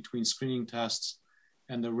develop between screening tests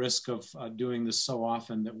and the risk of doing this so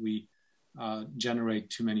often that we generate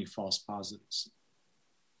too many false positives.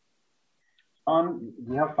 Do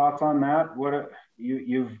you have thoughts on that?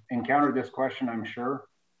 You've encountered this question, I'm sure.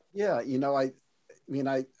 Yeah,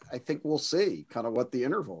 I think we'll see kind of what the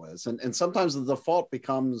interval is. And sometimes the default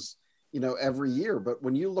becomes, every year. But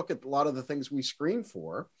when you look at a lot of the things we screen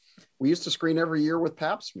for, we used to screen every year with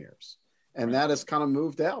Pap smears. And that has kind of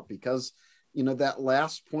moved out because, that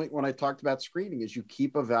last point when I talked about screening is you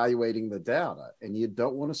keep evaluating the data, and you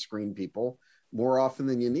don't want to screen people more often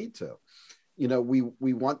than you need to.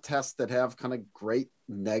 We want tests that have kind of great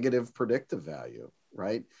negative predictive value,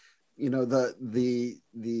 right?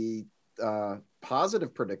 The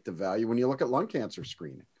positive predictive value when you look at lung cancer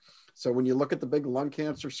screening. So when you look at the big lung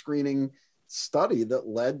cancer screening study that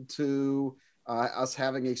led to us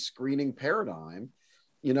having a screening paradigm,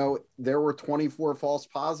 you know, there were 24 false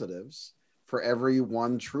positives for every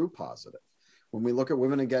one true positive. When we look at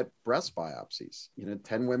women who get breast biopsies, you know,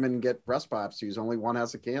 10 women get breast biopsies, only one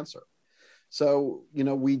has a cancer. So, you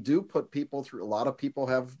know, we do put people through, a lot of people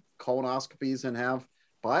have colonoscopies and have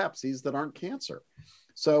biopsies that aren't cancer.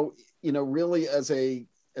 So, you know, really as an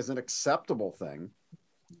acceptable thing,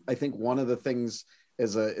 I think one of the things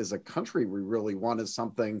as a country we really want is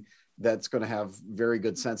something that's going to have very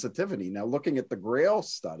good sensitivity. Now, looking at the GRAIL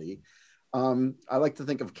study, I like to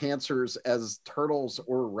think of cancers as turtles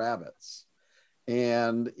or rabbits.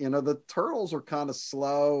 And, you know, the turtles are kind of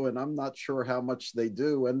slow and I'm not sure how much they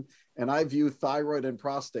do. And I view thyroid and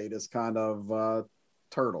prostate as kind of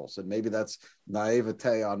turtles. And maybe that's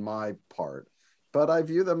naivete on my part, but I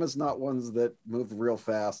view them as not ones that move real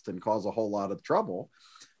fast and cause a whole lot of trouble.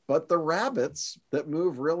 But the rabbits that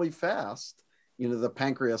move really fast, you know, the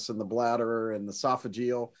pancreas and the bladder and the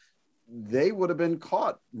esophageal, they would have been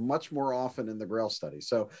caught much more often in the GRAIL study.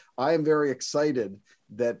 So I am very excited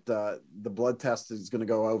that the blood test is going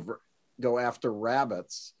to go after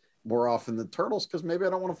rabbits more often than turtles, because maybe I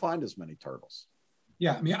don't want to find as many turtles.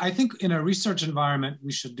 Yeah, I mean, I think in a research environment,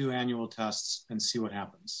 we should do annual tests and see what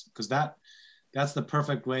happens, because that's the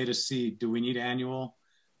perfect way to see, do we need annual,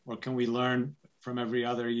 or can we learn from every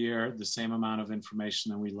other year the same amount of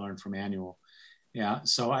information that we learn from annual? Yeah,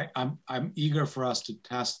 so I'm eager for us to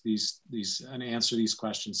test these and answer these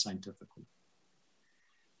questions scientifically.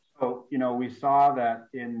 So, you know, we saw that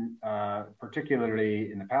in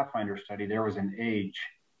particularly in the Pathfinder study, there was an age.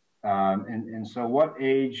 And so what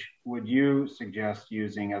age would you suggest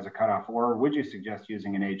using as a cutoff, or would you suggest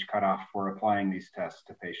using an age cutoff for applying these tests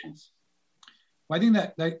to patients? Well, I think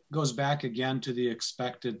that goes back again to the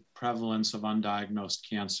expected prevalence of undiagnosed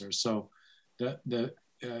cancer. So the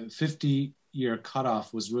 50-year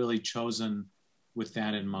cutoff was really chosen with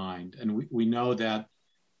that in mind. And we know that,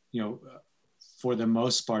 you know, for the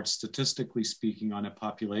most part, statistically speaking, on a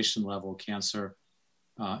population level, cancer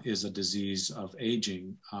is a disease of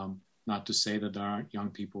aging, not to say that there aren't young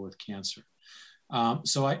people with cancer.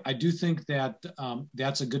 So I do think that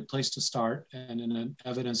that's a good place to start. And in an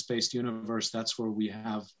evidence-based universe, that's where we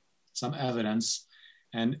have some evidence.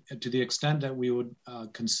 And to the extent that we would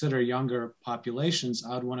consider younger populations,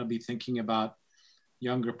 I would want to be thinking about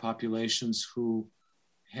younger populations who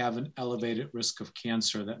have an elevated risk of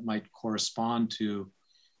cancer that might correspond to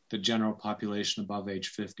the general population above age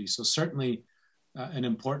 50. So certainly an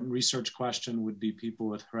important research question would be people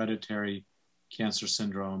with hereditary cancer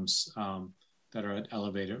syndromes that are at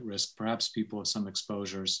elevated risk, perhaps people with some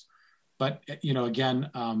exposures. But, you know, again,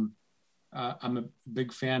 I'm a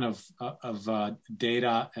big fan of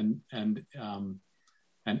data and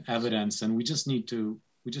evidence, and we just need to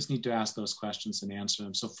ask those questions and answer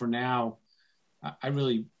them. So for now, I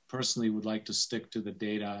really personally would like to stick to the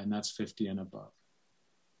data, and that's 50 and above.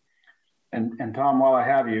 And Tom, while I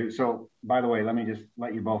have you, so by the way, let me just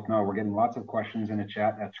let you both know, we're getting lots of questions in the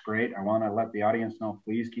chat. That's great. I want to let the audience know,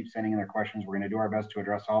 please keep sending in their questions. We're going to do our best to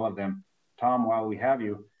address all of them. Tom, while we have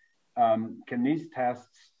you, can these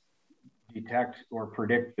tests detect or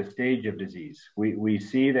predict the stage of disease? We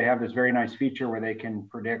see they have this very nice feature where they can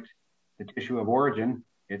predict the tissue of origin.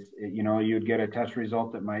 You know, you'd get a test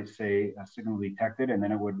result that might say a signal detected, and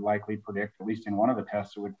then it would likely predict, at least in one of the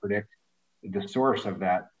tests, it would predict the source of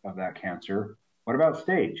that cancer. What about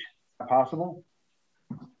stage? Is that possible?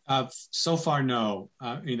 So far, no.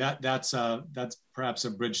 I mean, that's perhaps a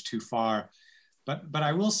bridge too far. But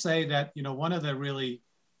I will say that, you know, one of the really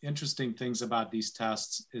interesting things about these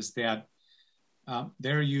tests is that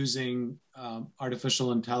they're using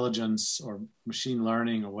artificial intelligence or machine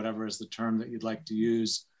learning, or whatever is the term that you'd like to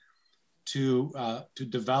use, to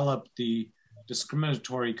develop the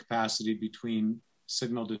discriminatory capacity between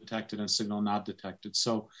signal detected and signal not detected.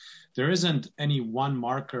 So there isn't any one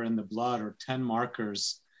marker in the blood or 10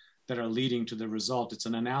 markers that are leading to the result. It's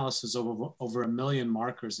an analysis of over 1 million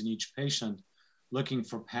markers in each patient looking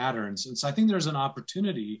for patterns. And so I think there's an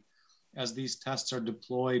opportunity as these tests are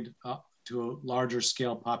deployed to larger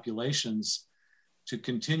scale populations to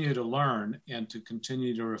continue to learn and to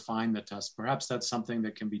continue to refine the test. Perhaps that's something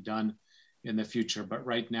that can be done in the future, but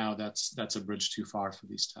right now that's a bridge too far for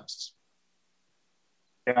these tests.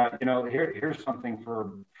 Yeah, you know, here's something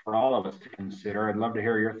for all of us to consider. I'd love to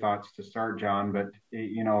hear your thoughts to start, John, but,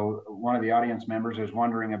 you know, one of the audience members is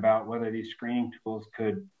wondering about whether these screening tools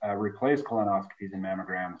could replace colonoscopies and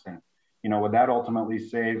mammograms, and, you know, would that ultimately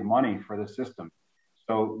save money for the system?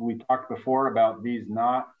 So we talked before about these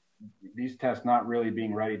tests not really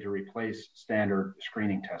being ready to replace standard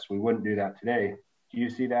screening tests. We wouldn't do that today. do you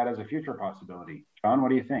see that as a future possibility? John, what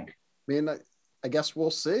do you think? I mean, I guess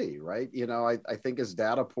we'll see, right? You know, I think as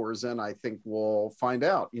data pours in, I think we'll find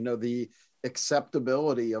out. You know, the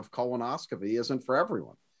acceptability of colonoscopy isn't for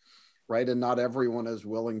everyone, right? And not everyone is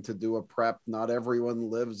willing to do a prep. Not everyone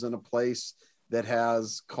lives in a place that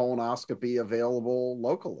has colonoscopy available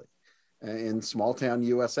locally. In small town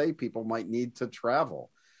USA, people might need to travel.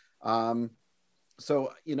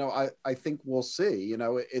 So, you know, I think we'll see. You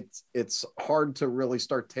know, it's hard to really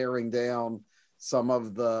start tearing down some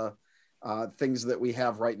of the things that we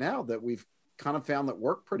have right now that we've kind of found that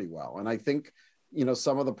work pretty well. And I think, you know,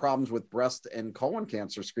 some of the problems with breast and colon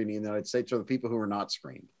cancer screening in the United States are the people who are not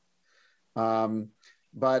screened.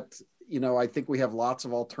 But, you know, I think we have lots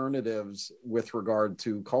of alternatives with regard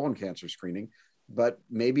to colon cancer screening, but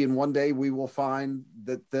maybe in one day we will find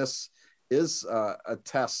that this is a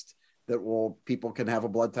test that people can have a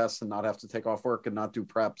blood test and not have to take off work and not do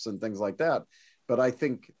preps and things like that. But I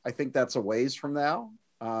think that's a ways from now,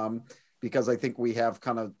 because I think we have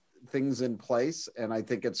kind of things in place, and I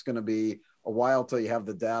think it's going to be a while till you have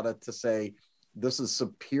the data to say this is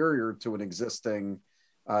superior to an existing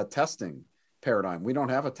testing paradigm. We don't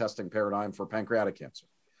have a testing paradigm for pancreatic cancer.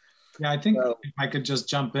 Yeah, I think if I could just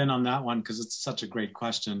jump in on that one, because it's such a great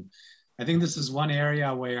question. I think this is one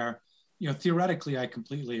area where, you know, theoretically, I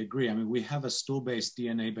completely agree. I mean, we have a stool-based,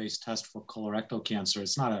 DNA-based test for colorectal cancer.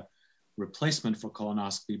 It's not a replacement for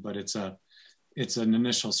colonoscopy, but it's an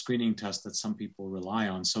initial screening test that some people rely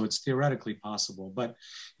on. So it's theoretically possible. But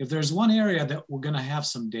if there's one area that we're going to have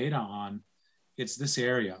some data on, it's this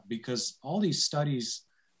area, because all these studies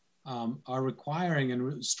are requiring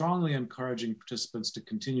and strongly encouraging participants to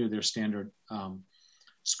continue their standard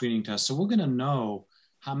screening tests. So we're going to know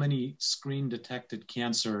how many screen-detected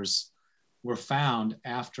cancers were found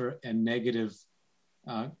after a negative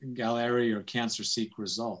Galleri or CancerSeek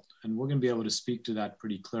result. And we're going to be able to speak to that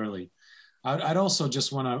pretty clearly. I'd also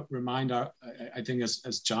just want to remind I think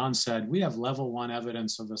as John said, we have level 1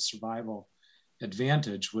 evidence of a survival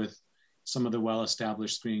advantage with some of the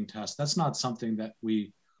well-established screening tests. That's not something that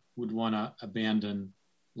we would want to abandon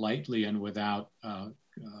lightly and without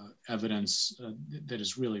evidence that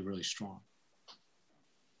is really, really strong.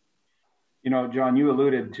 You know, John, you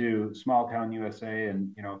alluded to small town USA,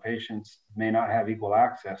 and, you know, patients may not have equal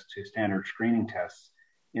access to standard screening tests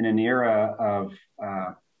in an era of,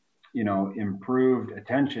 you know, improved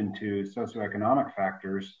attention to socioeconomic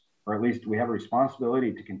factors, or at least we have a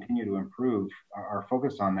responsibility to continue to improve our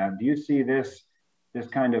focus on that. Do you see this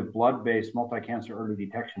kind of blood-based multi-cancer early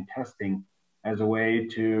detection testing as a way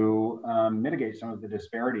to mitigate some of the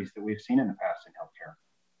disparities that we've seen in the past in healthcare?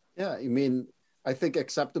 Yeah, I mean, I think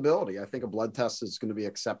acceptability. I think a blood test is going to be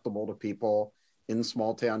acceptable to people in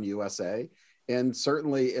small town USA. And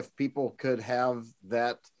certainly if people could have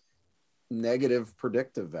that negative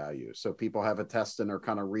predictive value, so people have a test and are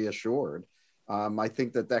kind of reassured, I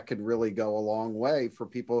think that could really go a long way for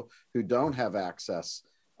people who don't have access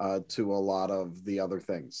to a lot of the other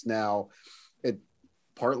things. Now, it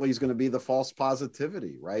partly is going to be the false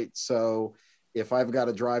positivity, right? So if I've got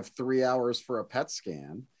to drive 3 hours for a PET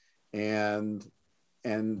scan and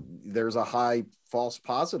there's a high false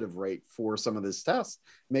positive rate for some of this tests,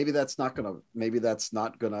 maybe that's not going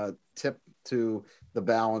to tip to the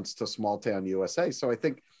balance to small town USA. So I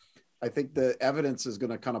think the evidence is going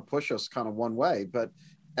to kind of push us kind of one way, but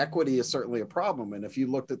equity is certainly a problem. And if you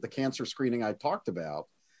looked at the cancer screening I talked about,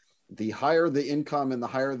 the higher the income and the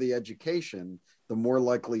higher the education, the more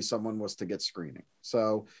likely someone was to get screening.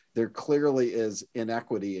 So there clearly is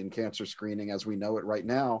inequity in cancer screening as we know it right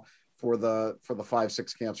now for the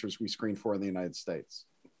 5-6 cancers we screen for in the United States.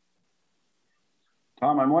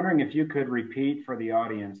 Tom, I'm wondering if you could repeat for the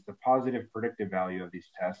audience the positive predictive value of these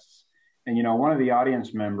tests. And, you know, one of the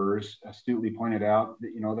audience members astutely pointed out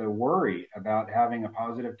that, you know, the worry about having a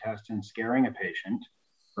positive test and scaring a patient,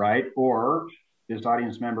 right? Or this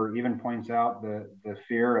audience member even points out the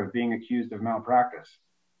fear of being accused of malpractice.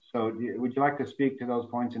 So would you like to speak to those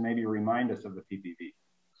points and maybe remind us of the PPV?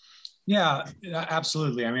 Yeah,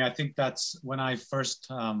 absolutely. I mean, I think that's when I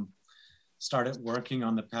first started working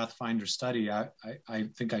on the Pathfinder study, I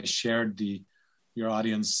think I shared your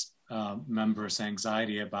audience members'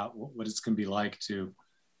 anxiety about what it's going to be like to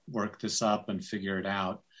work this up and figure it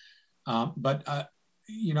out. But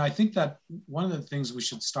you know, I think that one of the things we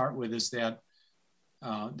should start with is that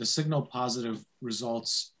the signal positive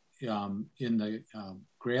results in the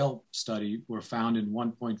GRAIL study were found in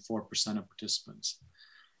 1.4% of participants.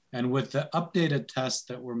 And with the updated test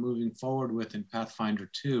that we're moving forward with in Pathfinder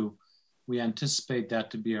 2, we anticipate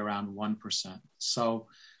that to be around 1%. So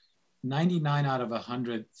 99 out of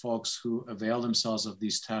 100 folks who avail themselves of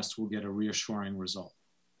these tests will get a reassuring result.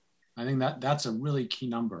 I think that's a really key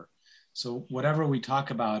number. So whatever we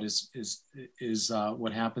talk about is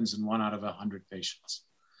what happens in 1 out of 100 patients.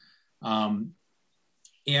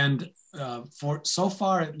 For so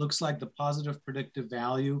far, it looks like the positive predictive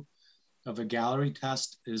value of a Galleri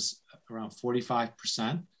test is around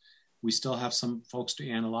 45%. We still have some folks to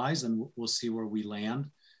analyze, and we'll see where we land.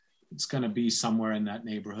 It's going to be somewhere in that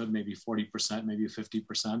neighborhood, maybe 40%, maybe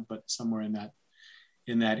 50%, but somewhere in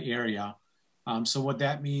that area. So what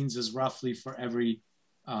that means is roughly for every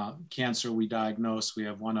cancer we diagnose, we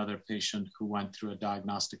have one other patient who went through a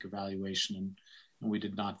diagnostic evaluation and we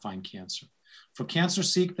did not find cancer. For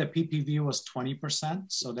CancerSeek, the PPV was 20%.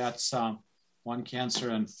 So that's 1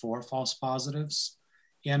 cancer and 4 false positives.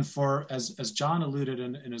 And for, as John alluded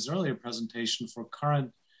in his earlier presentation, for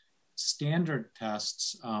current standard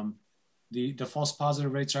tests, the false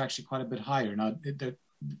positive rates are actually quite a bit higher. Now,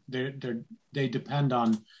 they depend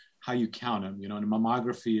on how you count them. You know, in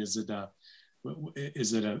mammography, is it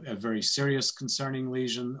a very serious concerning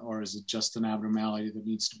lesion, or is it just an abnormality that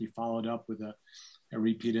needs to be followed up with a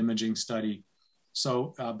repeat imaging study?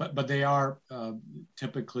 So, but they are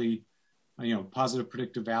typically, you know, positive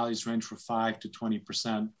predictive values range from 5 to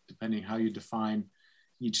 20%, depending how you define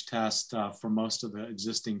each test for most of the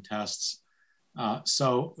existing tests.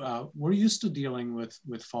 So we're used to dealing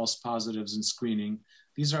with false positives in screening.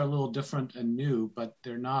 These are a little different and new, but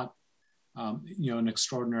they're not, you know, an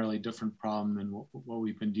extraordinarily different problem than what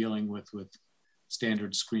we've been dealing with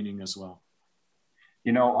standard screening as well.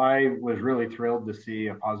 You know, I was really thrilled to see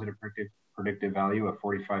a positive predictive value of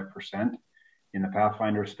 45% in the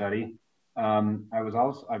Pathfinder study.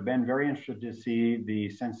 I've been very interested to see the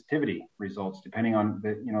sensitivity results, depending on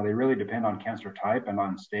you know, they really depend on cancer type and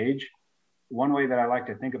on stage. One way that I like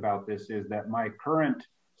to think about this is that my current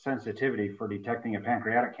sensitivity for detecting a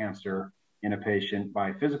pancreatic cancer in a patient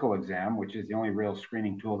by physical exam, which is the only real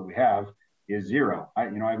screening tool that we have, is 0.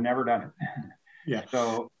 I've never done it. Yeah.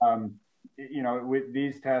 So, you know, with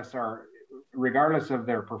these tests are, regardless of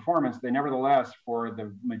their performance, they nevertheless, for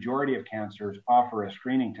the majority of cancers, offer a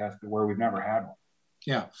screening test where we've never had one.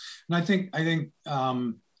 Yeah, and I think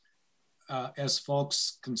as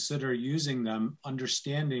folks consider using them,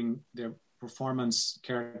 understanding their performance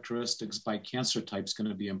characteristics by cancer type is going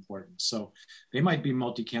to be important. So they might be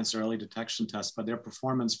multi-cancer early detection tests, but their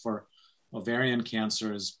performance for ovarian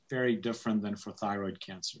cancer is very different than for thyroid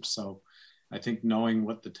cancer. So I think knowing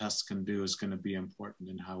what the tests can do is going to be important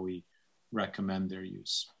in how we recommend their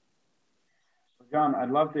use. John, I'd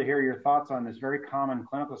love to hear your thoughts on this very common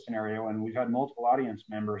clinical scenario, and we've had multiple audience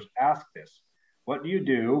members ask this. What do you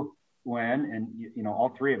do when, and you know, all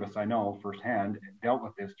 3 of us I know firsthand dealt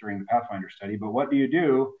with this during the Pathfinder study, but what do you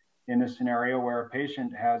do in this scenario where a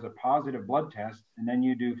patient has a positive blood test and then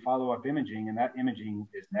you do follow-up imaging and that imaging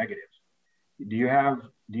is negative? Do you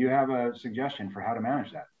have a suggestion for how to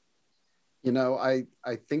manage that? You know, I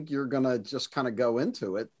think you're going to just kind of go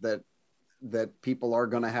into it that people are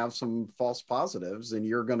going to have some false positives, and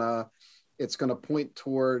it's going to point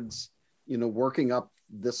towards, you know, working up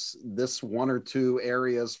this 1 or 2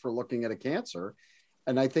 areas for looking at a cancer.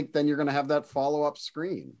 And I think then you're going to have that follow-up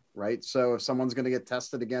screen, right? So if someone's going to get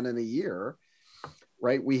tested again in a year,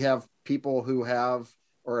 right, we have people who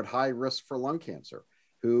are at high risk for lung cancer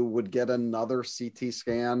who would get another CT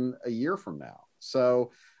scan a year from now.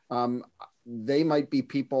 So they might be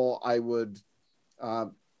people I would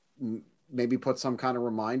maybe put some kind of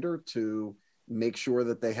reminder to make sure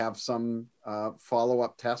that they have some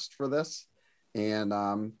follow-up test for this. And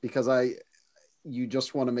because you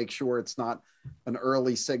just want to make sure it's not an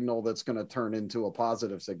early signal that's going to turn into a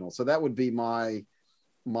positive signal. So that would be my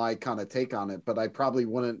kind of take on it, but I probably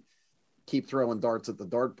wouldn't keep throwing darts at the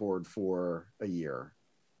dartboard for a year.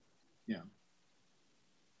 Yeah.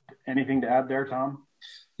 Anything to add there, Tom?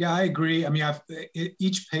 Yeah, I agree. I mean,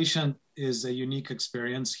 each patient is a unique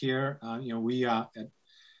experience here. You know, we at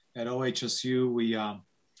OHSU,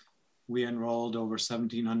 we enrolled over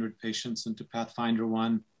 1,700 patients into Pathfinder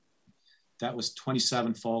 1. That was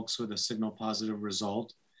 27 folks with a signal positive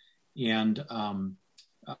result. And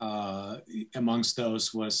amongst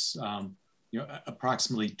those was, you know,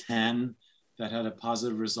 approximately 10 that had a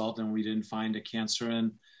positive result and we didn't find a cancer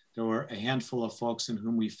in. There were a handful of folks in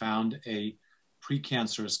whom we found a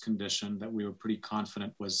precancerous condition that we were pretty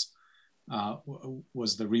confident was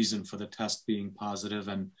the reason for the test being positive,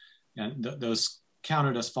 and those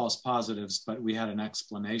counted as false positives, but we had an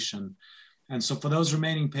explanation. And so for those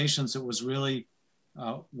remaining patients, it was really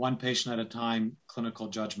 1 patient at a time, clinical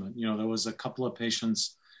judgment. You know, there was a couple of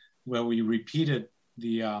patients where we repeated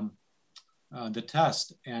the the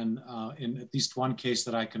test, and in at least one case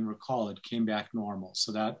that I can recall, it came back normal.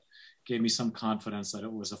 So that gave me some confidence that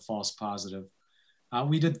it was a false positive.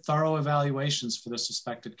 We did thorough evaluations for the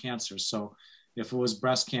suspected cancer. So if it was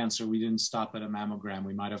breast cancer, we didn't stop at a mammogram.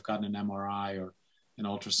 We might have gotten an MRI or an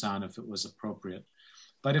ultrasound if it was appropriate.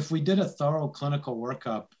 But if we did a thorough clinical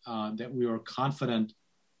workup that we were confident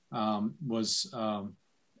had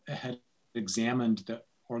examined the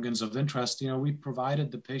organs of interest, we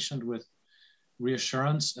provided the patient with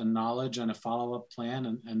reassurance and knowledge and a follow-up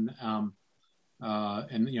plan, and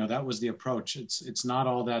that was the approach. It's not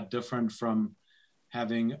all that different from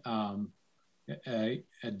having a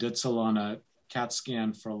Ditzel on a CAT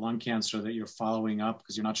scan for lung cancer that you're following up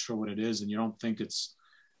because you're not sure what it is and you don't think it's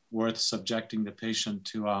worth subjecting the patient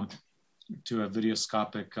to a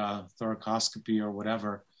videoscopic thoracoscopy or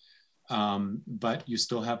whatever. But you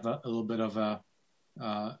still have a little bit of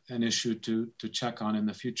an issue to check on in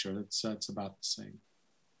the future. It's about the same.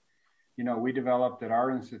 We developed at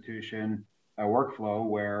our institution a workflow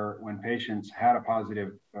where when patients had a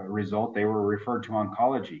positive result, they were referred to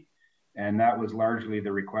oncology. And that was largely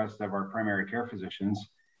the request of our primary care physicians.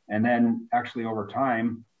 And then actually over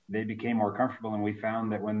time, they became more comfortable. And we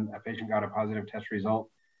found that when a patient got a positive test result,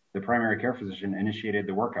 the primary care physician initiated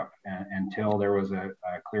the workup until there was a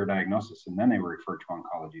clear diagnosis, and then they were referred to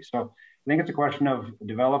oncology. So I think it's a question of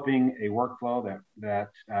developing a workflow that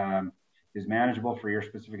is manageable for your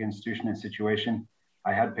specific institution and situation.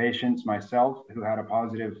 I had patients myself who had a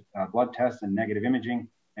positive blood test and negative imaging,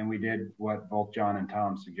 and we did what both John and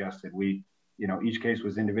Tom suggested. Each case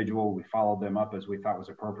was individual. We followed them up as we thought was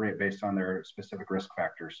appropriate based on their specific risk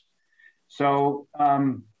factors. So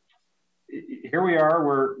here we are.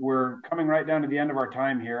 We're coming right down to the end of our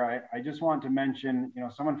time here. I just want to mention,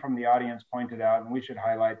 someone from the audience pointed out, and we should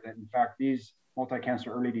highlight that in fact these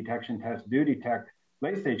multi-cancer early detection tests do detect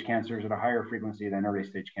late-stage cancers at a higher frequency than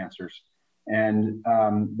early-stage cancers. And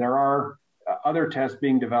there are other tests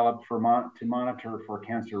being developed to monitor for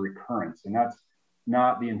cancer recurrence, and that's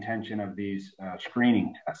not the intention of these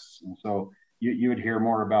screening tests. And so you would hear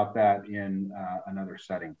more about that in another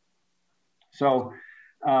setting. So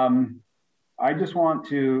I just want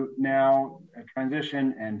to now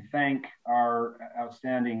transition and thank our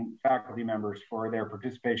outstanding faculty members for their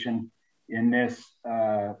participation in this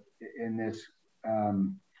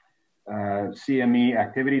CME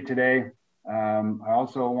activity today. I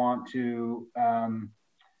also want to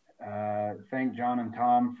thank John and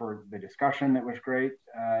Tom for the discussion. That was great.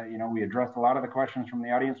 We addressed a lot of the questions from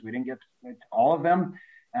the audience. We didn't get to all of them,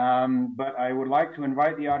 but I would like to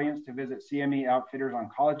invite the audience to visit CME Outfitters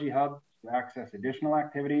Oncology Hub to access additional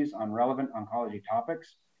activities on relevant oncology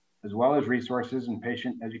topics, as well as resources and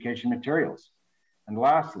patient education materials. And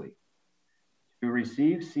lastly, to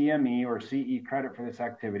receive CME or CE credit for this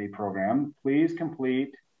activity program, please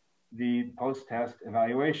complete the post-test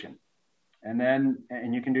evaluation. And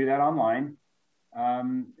you can do that online.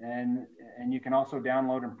 And you can also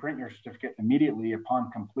download and print your certificate immediately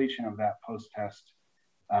upon completion of that post-test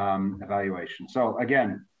evaluation. So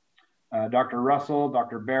again, Dr. Russell,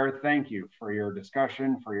 Dr. Baer, thank you for your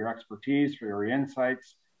discussion, for your expertise, for your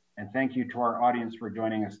insights, and thank you to our audience for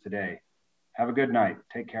joining us today. Have a good night.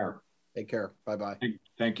 Take care. Take care. Bye-bye.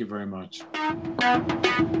 Thank you very much.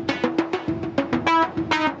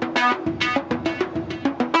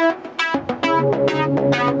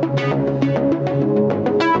 Thank you.